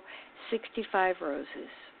show, 65 Roses.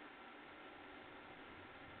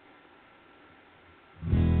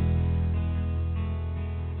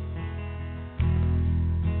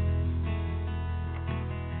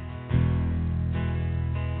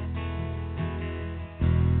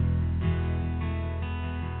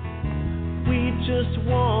 Just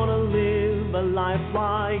wanna live a life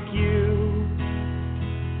like you,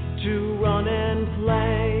 to run and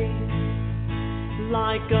play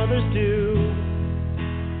like others do.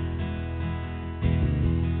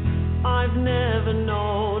 I've never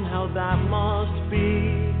known how that must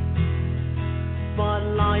be, but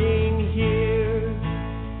lying here,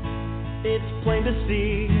 it's plain to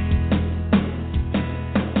see.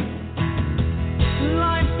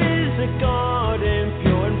 Life is a garden,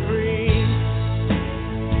 pure and free.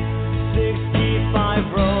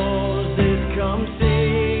 65 roses, come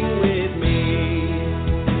sing with me.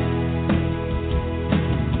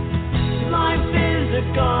 Life is a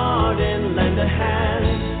garden, lend a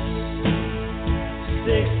hand.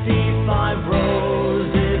 65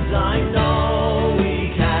 roses, I know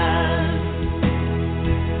we can.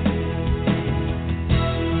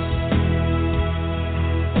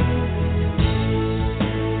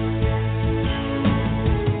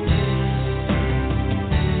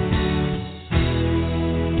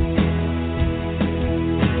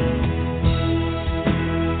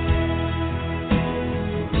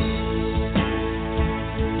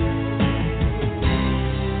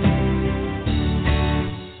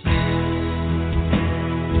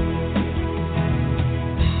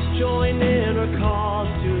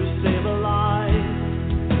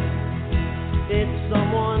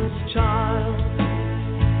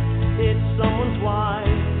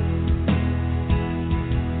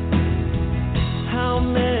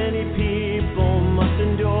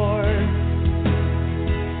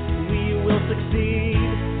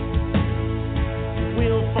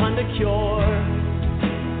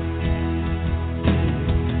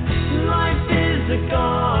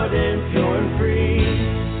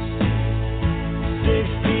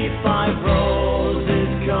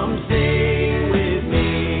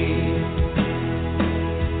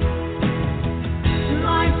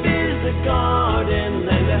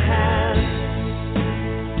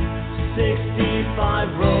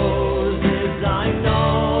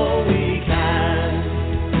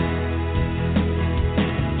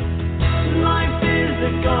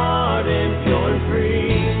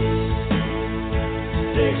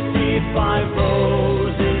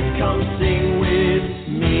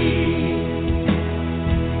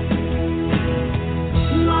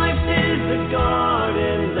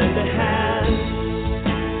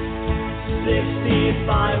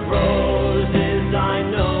 65 roses, I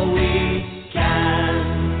know we can.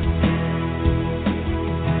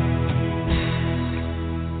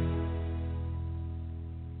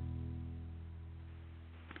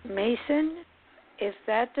 Mason, if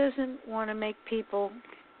that doesn't want to make people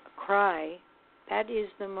cry, that is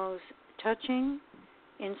the most touching,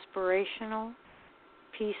 inspirational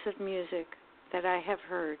piece of music that I have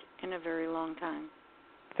heard in a very long time.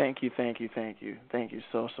 Thank you, thank you, thank you. Thank you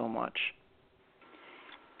so, so much.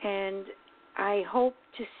 And I hope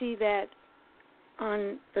to see that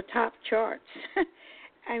on the top charts.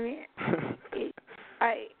 I mean,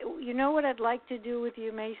 you know what I'd like to do with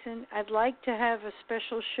you, Mason? I'd like to have a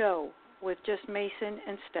special show with just Mason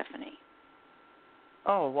and Stephanie.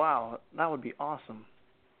 Oh, wow. That would be awesome.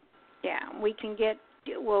 Yeah,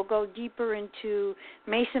 we'll go deeper into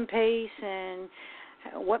Mason Pace and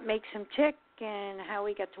what makes him tick and how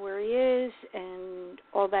he got to where he is and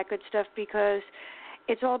all that good stuff, because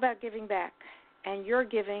it's all about giving back. And you're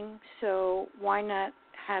giving, so why not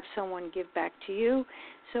have someone give back to you?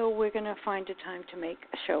 So we're going to find a time to make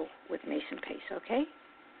a show with Mason Pace, okay?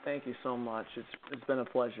 Thank you so much. It's been a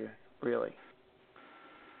pleasure, really.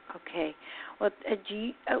 Okay. Well,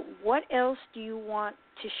 what else do you want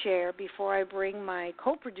to share before I bring my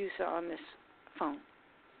co-producer on this phone,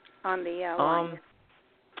 on the line?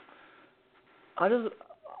 I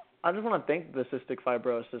just want to thank the Cystic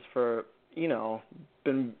Fibrosis for,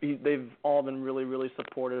 they've all been really, really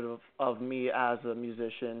supportive of me as a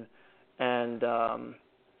musician, and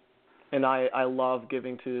I love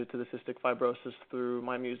giving to the Cystic Fibrosis through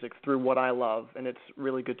my music, through what I love, and it's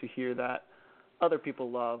really good to hear that other people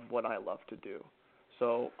love what I love to do.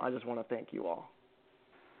 So I just want to thank you all.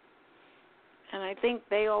 And I think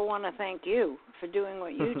they all want to thank you for doing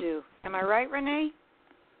what you do. Am I right, Renee?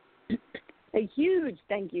 A huge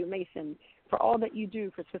thank you, Mason, for all that you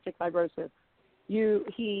do for cystic fibrosis.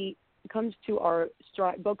 He comes to our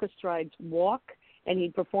Boca Strides walk, and he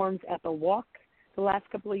performs at the walk the last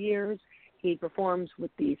couple of years. He performs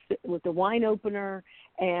with the wine opener,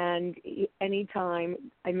 and anytime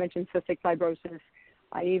I mention cystic fibrosis,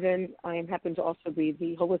 I happen to also be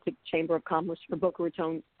the Holistic Chamber of Commerce for Boca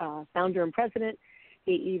Raton founder and president.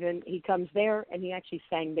 He comes there, and he actually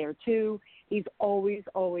sang there too. He's always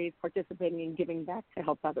participating and giving back to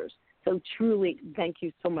help others. So truly, thank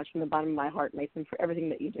you so much from the bottom of my heart, Mason, for everything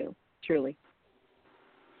that you do. Truly.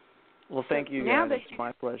 Well, thank you guys. It's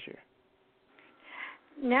my pleasure.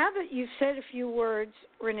 Now that you've said a few words,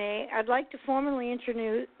 Renee, I'd like to formally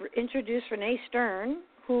introduce Renee Stern,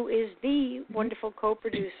 who is the wonderful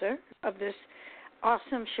co-producer of this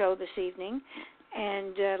awesome show this evening.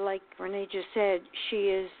 And like Renee just said, she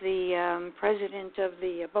is the president of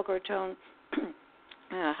the Boca Raton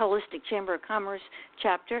Holistic Chamber of Commerce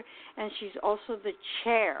chapter, and she's also the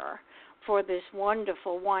chair for this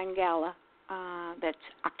wonderful wine gala that's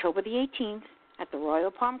October the 18th at the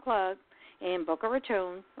Royal Palm Club in Boca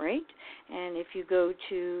Raton, right? And if you go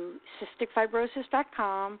to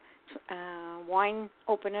cysticfibrosis.com, Wine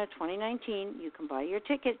Opener 2019, you can buy your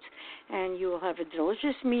tickets, and you will have a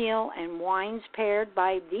delicious meal and wines paired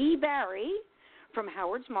by the Barry from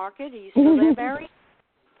Howard's Market. Are you still there, Barry?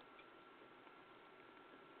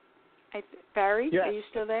 Barry, yes. Are you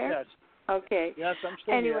still there? Yes. Okay. Yes, I'm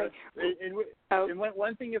still anyway, here. And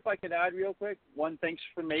one thing, if I could add real quick, thanks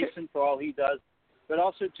for Mason for all he does, but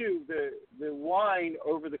also, too, the wine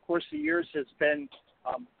over the course of years has been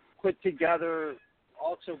put together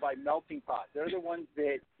also by Melting Pot. They're the ones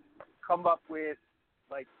that come up with,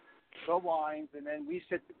 like, the wines, and then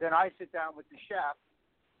I sit down with the chef,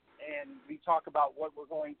 and we talk about what we're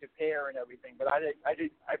going to pair and everything. But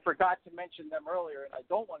I forgot to mention them earlier, and I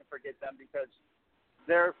don't want to forget them because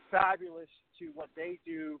they're fabulous to what they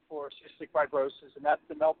do for cystic fibrosis, and that's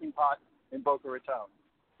the Melting Pot in Boca Raton.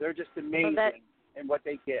 They're just amazing in what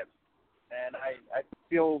they give. And I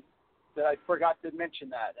feel that I forgot to mention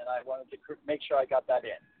that, and I wanted to make sure I got that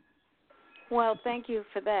in. Well, thank you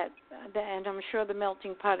for that, and I'm sure the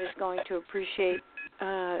Melting Pot is going to appreciate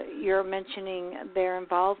your mentioning their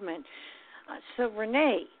involvement. So,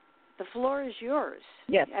 Renee, the floor is yours.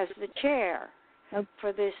 Yes. As the chair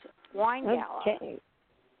for this wine gala. Okay.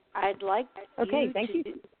 I'd like you thank you.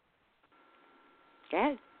 Go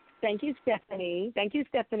ahead. Thank you, Stephanie.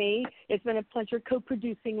 It's been a pleasure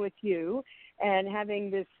co-producing with you and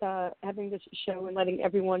having this show and letting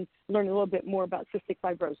everyone learn a little bit more about cystic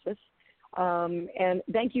fibrosis. And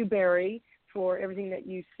thank you, Barry, for everything that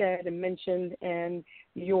you said and mentioned and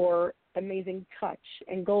your amazing touch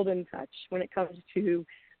and golden touch when it comes to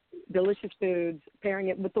delicious foods, pairing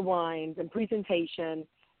it with the wines and presentation,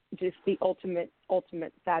 just the ultimate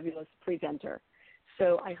fabulous presenter.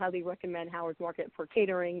 So I highly recommend Howard's Market for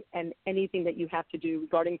catering and anything that you have to do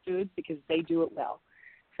regarding foods because they do it well.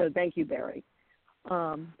 So thank you, Barry.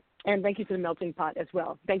 And thank you to the Melting Pot as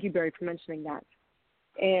well. Thank you, Barry, for mentioning that.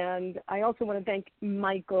 And I also want to thank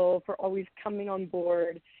Michael for always coming on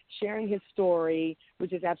board, sharing his story,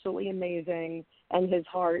 which is absolutely amazing, and his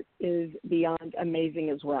heart is beyond amazing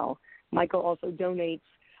as well. Michael also donates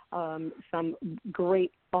some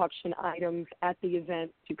great auction items at the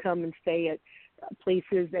event to come and stay at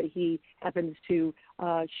places that he happens to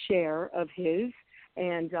share of his,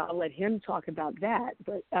 and I'll let him talk about that.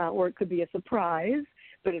 But or it could be a surprise,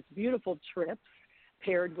 but it's beautiful trips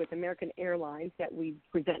paired with American Airlines that we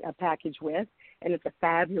present a package with, and it's a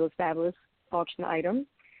fabulous, fabulous auction item.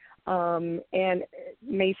 And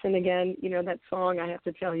Mason, again, you know, that song, I have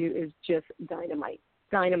to tell you, is just dynamite.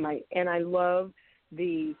 And I love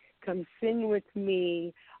the Come Sing With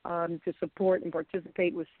Me to support and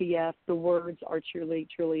participate with CF. The words are truly,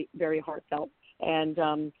 truly very heartfelt. And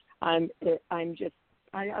I don't want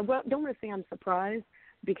to say I'm surprised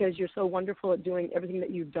because you're so wonderful at doing everything that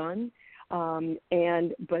you've done.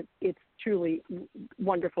 But it's truly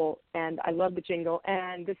wonderful, and I love the jingle.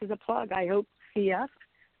 And this is a plug. I hope CF,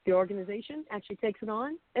 the organization, actually takes it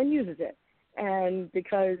on and uses it. And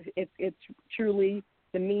because it's truly,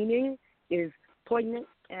 the meaning is poignant,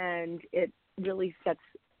 and it really sets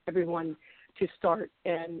everyone to start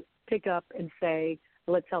and pick up and say,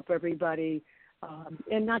 let's help everybody.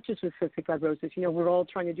 And not just with cystic fibrosis. You know, we're all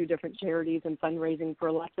trying to do different charities and fundraising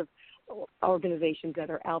for lots of organizations that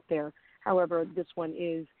are out there. However, this one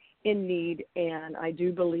is in need, and I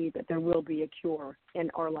do believe that there will be a cure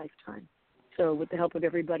in our lifetime. So with the help of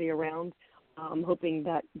everybody around, I'm hoping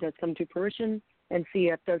that does come to fruition, and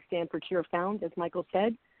CF does stand for Cure Found, as Michael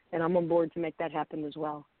said, and I'm on board to make that happen as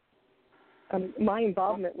well. My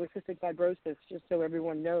involvement with cystic fibrosis, just so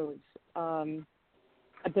everyone knows,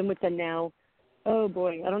 I've been with them now,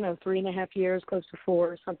 3.5 years, close to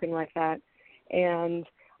 4, something like that. And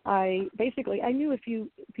I knew a few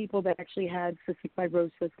people that actually had cystic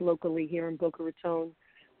fibrosis locally here in Boca Raton,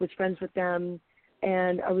 was friends with them,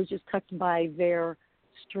 and I was just touched by their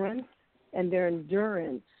strength and their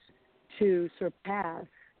endurance to surpass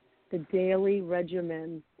the daily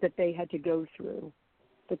regimen that they had to go through,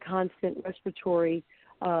 the constant respiratory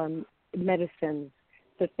medicines,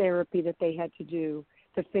 the therapy that they had to do,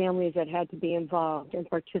 the families that had to be involved and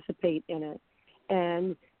participate in it,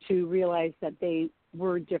 and to realize that they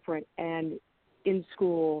were different, and in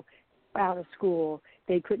school, out of school,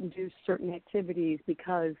 they couldn't do certain activities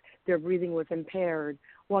because their breathing was impaired,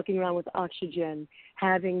 walking around with oxygen,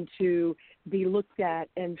 having to be looked at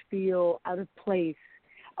and feel out of place.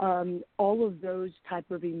 All of those type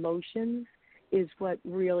of emotions is what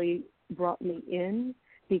really brought me in,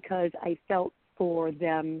 because I felt for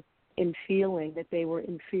them in feeling that they were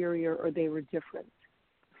inferior or they were different.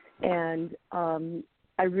 And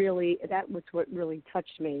that was what really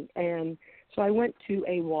touched me. And so I went to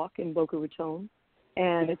a walk in Boca Raton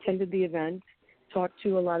and attended the event, talked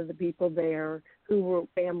to a lot of the people there who were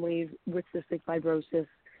families with cystic fibrosis.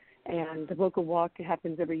 And the Boca Walk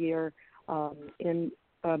happens every year in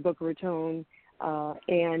Boca Raton,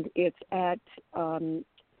 and it's at the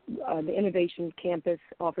Innovation Campus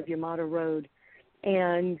off of Yamada Road.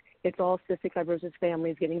 And it's all cystic fibrosis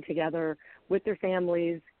families getting together with their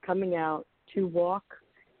families, coming out to walk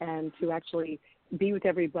and to actually be with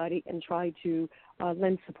everybody and try to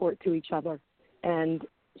lend support to each other. And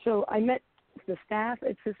so I met the staff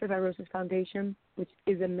at Cystic Fibrosis Foundation, which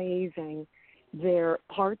is amazing. Their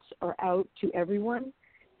hearts are out to everyone,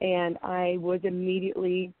 and I was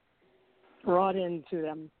immediately brought into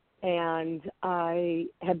them. And I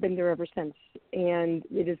have been there ever since. And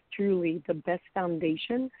it is truly the best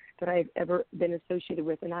foundation that I've ever been associated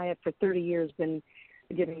with. And I have for 30 years been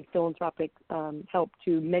giving philanthropic help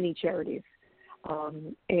to many charities.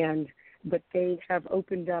 But they have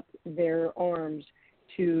opened up their arms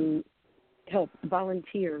to help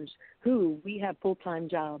volunteers who we have full-time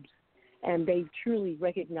jobs. And they truly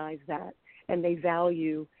recognize that. And they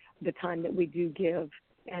value the time that we do give.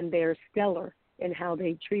 And they're stellar in how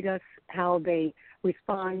they treat us, how they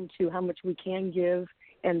respond to how much we can give,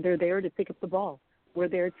 and they're there to pick up the ball. We're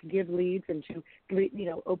there to give leads and to,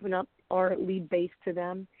 open up our lead base to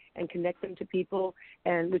them and connect them to people,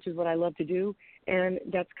 and which is what I love to do. And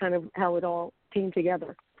that's kind of how it all came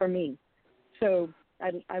together for me. So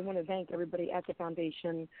I want to thank everybody at the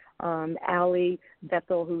foundation. Allie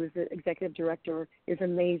Bethel, who is the executive director, is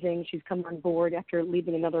amazing. She's come on board after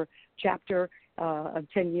leaving another chapter of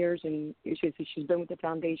 10 years, and she's been with the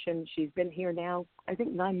foundation. She's been here now, I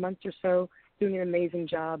think, 9 months or so, doing an amazing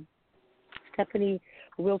job. Stephanie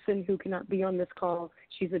Wilson, who cannot be on this call.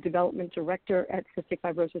 She's a development director at Cystic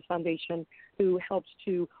Fibrosis Foundation who helps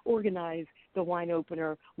to organize the wine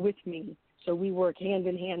opener with me. So we work hand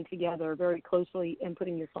in hand together very closely in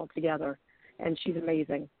putting this all together. And she's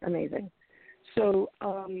amazing, amazing. So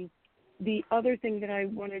the other thing that I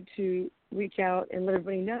wanted to reach out and let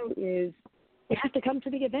everybody know is you have to come to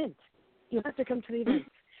the event. You have to come to the event.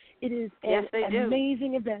 It is an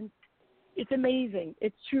amazing event. It's amazing.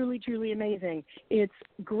 It's truly, truly amazing. It's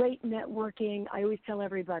great networking. I always tell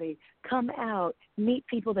everybody, come out, meet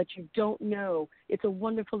people that you don't know. It's a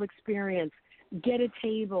wonderful experience. Get a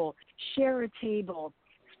table, share a table,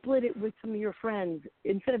 split it with some of your friends.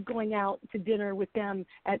 Instead of going out to dinner with them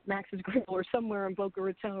at Max's Grill or somewhere in Boca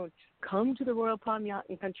Raton, come to the Royal Palm Yacht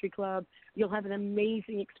and Country Club. You'll have an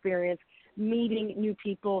amazing experience meeting new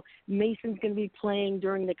people. Mason's going to be playing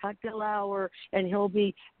during the cocktail hour, and he'll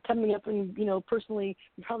be coming up and, personally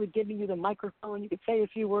probably giving you the microphone. You could say a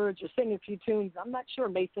few words or sing a few tunes. I'm not sure,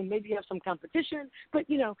 Mason. Maybe you have some competition, but,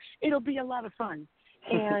 it'll be a lot of fun.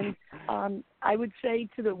 And I would say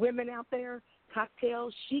to the women out there, cocktail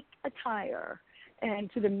chic attire. And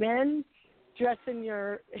to the men, dress in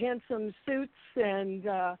your handsome suits and,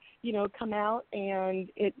 come out, and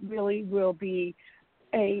it really will be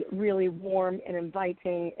a really warm and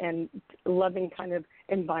inviting and loving kind of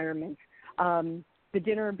environment. The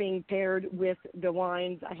dinner being paired with the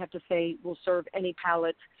wines, I have to say, will serve any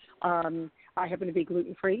palate. I happen to be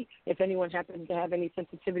gluten-free. If anyone happens to have any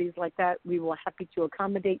sensitivities like that, we will happy to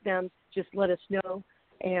accommodate them. Just let us know.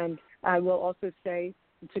 And I will also say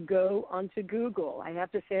to go onto Google. I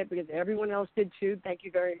have to say it because everyone else did too. Thank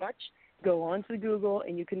you very much. Go onto Google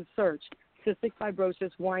and you can search Cystic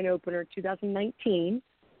Fibrosis Wine Opener 2019,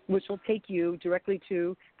 which will take you directly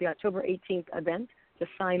to the October 18th event to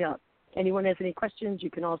sign up. Anyone has any questions, you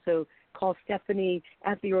can also call Stephanie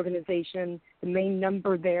at the organization. The main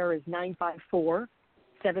number there is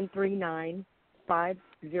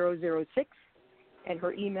 954-739-5006, and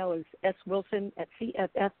her email is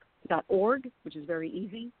swilson@cff.org, which is very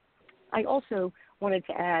easy. I also wanted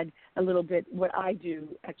to add a little bit what I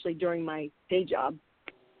do actually during my day job,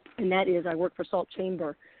 and that is I work for Salt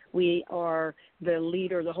Chamber. We are the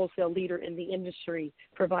wholesale leader in the industry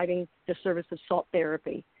providing the service of salt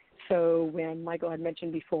therapy. So when Michael had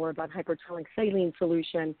mentioned before about hypertonic saline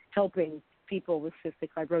solution helping people with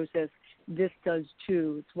cystic fibrosis, this does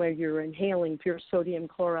too. It's where you're inhaling pure sodium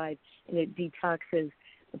chloride and it detoxes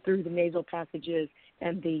through the nasal passages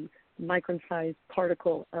and the micron-sized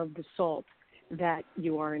particle of the salt that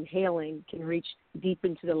you are inhaling can reach deep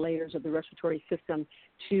into the layers of the respiratory system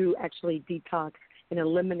to actually detox and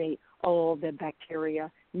eliminate all the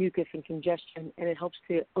bacteria, mucus, and congestion, and it helps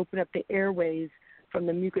to open up the airways from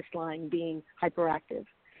the mucus line being hyperactive.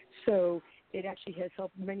 So it actually has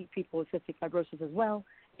helped many people with cystic fibrosis as well,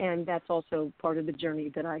 and that's also part of the journey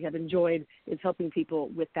that I have enjoyed is helping people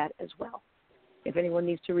with that as well. If anyone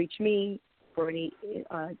needs to reach me for any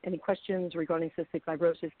questions regarding cystic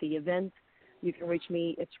fibrosis, the event, you can reach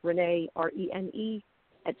me. It's Renee, RENE,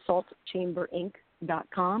 at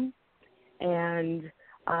saltchamberinc.com. And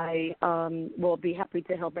I will be happy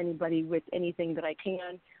to help anybody with anything that I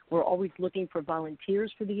can. We're always looking for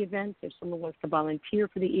volunteers for the event. If someone wants to volunteer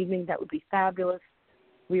for the evening, that would be fabulous.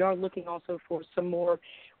 We are looking also for some more.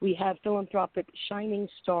 We have philanthropic shining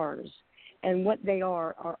stars, and what they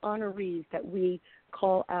are honorees that we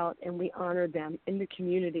call out and we honor them in the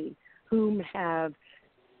community whom have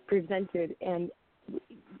presented and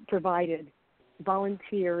provided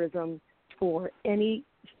volunteerism for any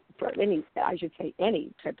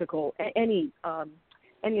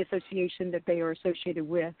association that they are associated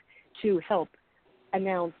with to help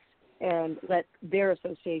announce and let their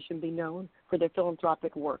association be known for their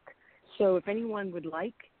philanthropic work. So if anyone would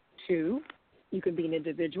like to, you can be an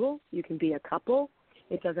individual, you can be a couple,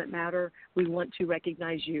 it doesn't matter. We want to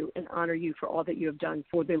recognize you and honor you for all that you have done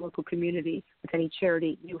for the local community with any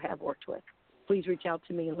charity you have worked with. Please reach out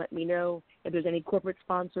to me and let me know. If there's any corporate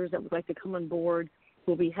sponsors that would like to come on board,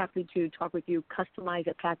 we'll be happy to talk with you, customize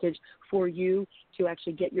a package for you to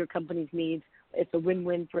actually get your company's needs. It's a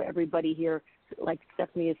win-win for everybody here. Like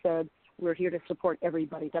Stephanie has said, we're here to support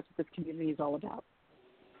everybody. That's what this community is all about.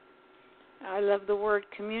 I love the word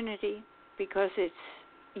community because it's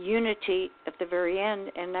unity at the very end,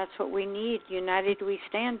 and that's what we need. United we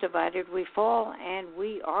stand, divided we fall, and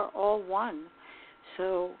we are all one.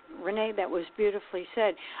 So, Renee, that was beautifully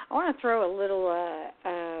said. I want to throw a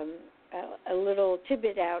little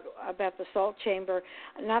tidbit out about the Salt Chamber.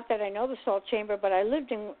 Not that I know the Salt Chamber, but I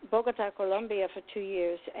lived in Bogota, Colombia for 2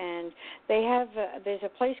 years, and they have there's a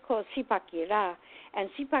place called Zipaquirá, and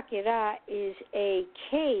Zipaquirá is a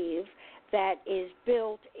cave that is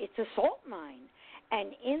built. It's a salt mine.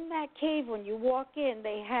 And in that cave, when you walk in,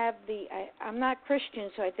 they have I'm not Christian,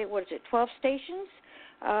 so I think, 12 stations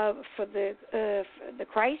for the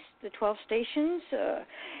Christ, the 12 stations,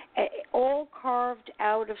 all carved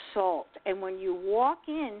out of salt. And when you walk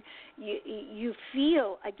in, you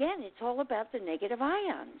feel, again, it's all about the negative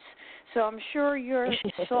ions. So I'm sure your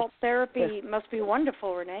salt therapy must be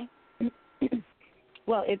wonderful, Renee.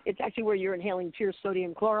 Well, it's actually where you're inhaling pure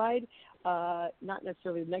sodium chloride, not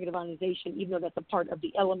necessarily the negative ionization, even though that's a part of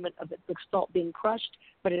the element of the salt being crushed,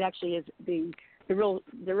 but it actually is the real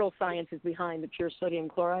science is behind the pure sodium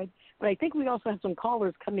chloride. But I think we also have some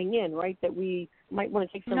callers coming in, right, that we might want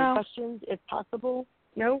to take some questions if possible.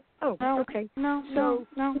 No? Oh, no. Okay. No.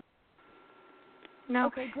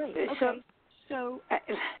 Okay, great. Okay.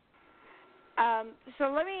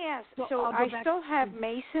 So let me ask. So I still have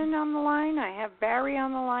Mason on the line. I have Barry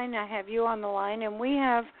on the line. I have you on the line, and we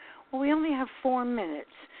only have 4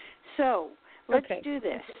 minutes. So let's do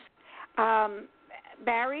this.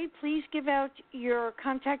 Barry, please give out your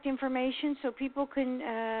contact information so people can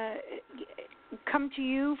come to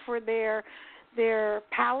you for their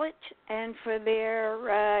palate and for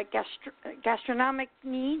their gastronomic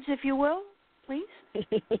needs, if you will, please.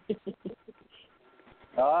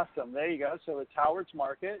 Awesome. There you go. So it's Howard's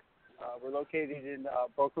Market. We're located in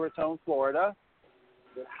Boca Raton, Florida.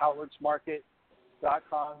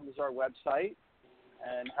 Howard'sMarket.com is our website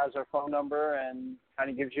and has our phone number and kind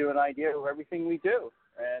of gives you an idea of everything we do.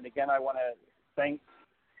 And, again, I want to thank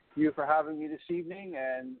you for having me this evening.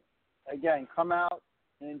 And, again, come out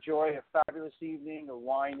and enjoy a fabulous evening of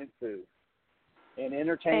wine and food and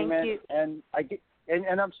entertainment. Thank you.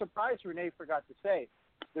 And I'm surprised Renee forgot to say,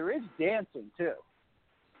 there is dancing, too.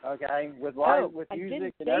 Okay, with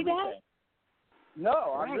music and everything. That? No,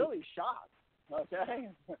 right. I'm really shocked. Okay,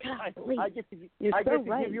 I get to give you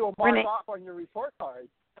a mark Renee. off on your report card.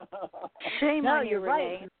 Shame on you, you're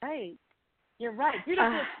Renee. right. You're right.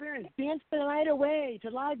 Beautiful experience. Dance the night away to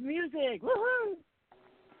live music. Woohoo!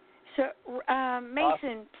 So,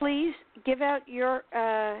 Mason, please give out your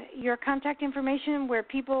contact information where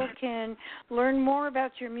people can learn more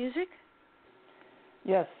about your music.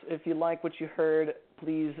 Yes, if you like what you heard,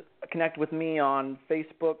 please connect with me on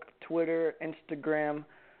Facebook, Twitter, Instagram.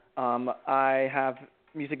 I have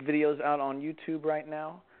music videos out on YouTube right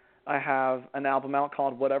now. I have an album out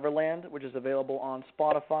called Whateverland, which is available on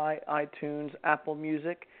Spotify, iTunes, Apple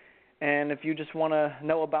Music. And if you just want to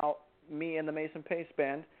know about me and the Mason Pace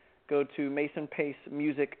Band, go to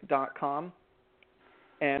masonpacemusic.com.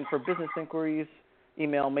 And for business inquiries,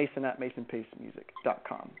 email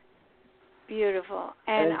mason@masonpacemusic.com. Beautiful.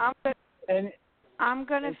 And I'm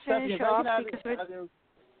going to finish off because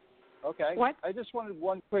okay. What? I just wanted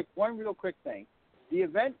one real quick thing. The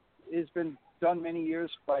event has been done many years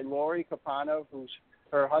by Lori Capano,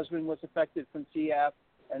 her husband was affected from CF,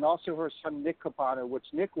 and also her son Nick Capano, which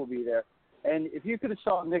Nick will be there. And if you could have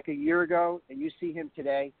saw Nick a year ago and you see him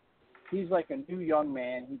today, he's like a new young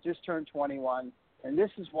man. He just turned 21, and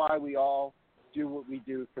this is why we all do what we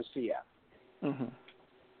do for CF. Mm-hmm.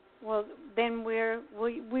 Well, then we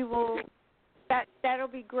will. That'll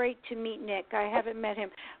be great to meet Nick. I haven't met him,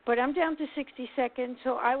 but I'm down to 60 seconds.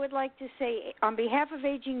 So I would like to say, on behalf of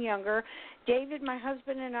Aging Younger, David, my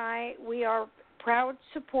husband, and I, we are proud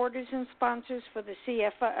supporters and sponsors for the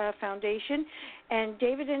CF Foundation. And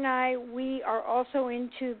David and I, we are also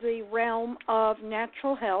into the realm of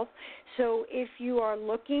natural health. So if you are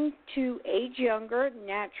looking to age younger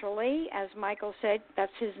naturally, as Michael said,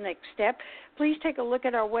 that's his next step, please take a look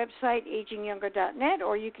at our website, agingyounger.net,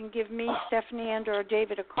 or you can give me, Stephanie, and or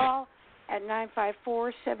David a call at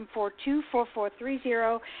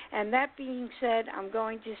 954-742-4430. And that being said, I'm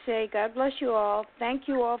going to say God bless you all. Thank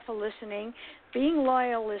you all for listening, being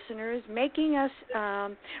loyal listeners, making us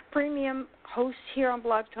premium hosts here on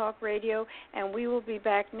Blog Talk Radio, and we will be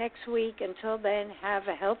back next week. Until then, have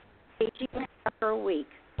a healthy Aging Younger week.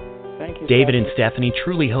 Thank you, David and Stephanie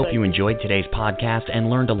truly hope you enjoyed today's podcast and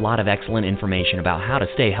learned a lot of excellent information about how to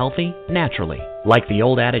stay healthy naturally. Like the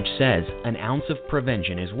old adage says, an ounce of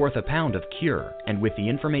prevention is worth a pound of cure. And with the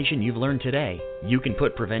information you've learned today, you can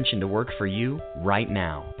put prevention to work for you right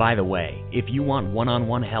now. By the way, if you want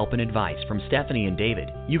one-on-one help and advice from Stephanie and David,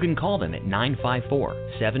 you can call them at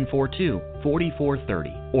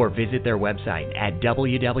 954-742-4430 or visit their website at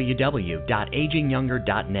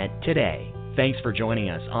www.agingyounger.net today. Thanks for joining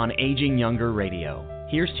us on Aging Younger Radio.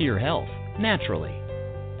 Here's to your health, naturally.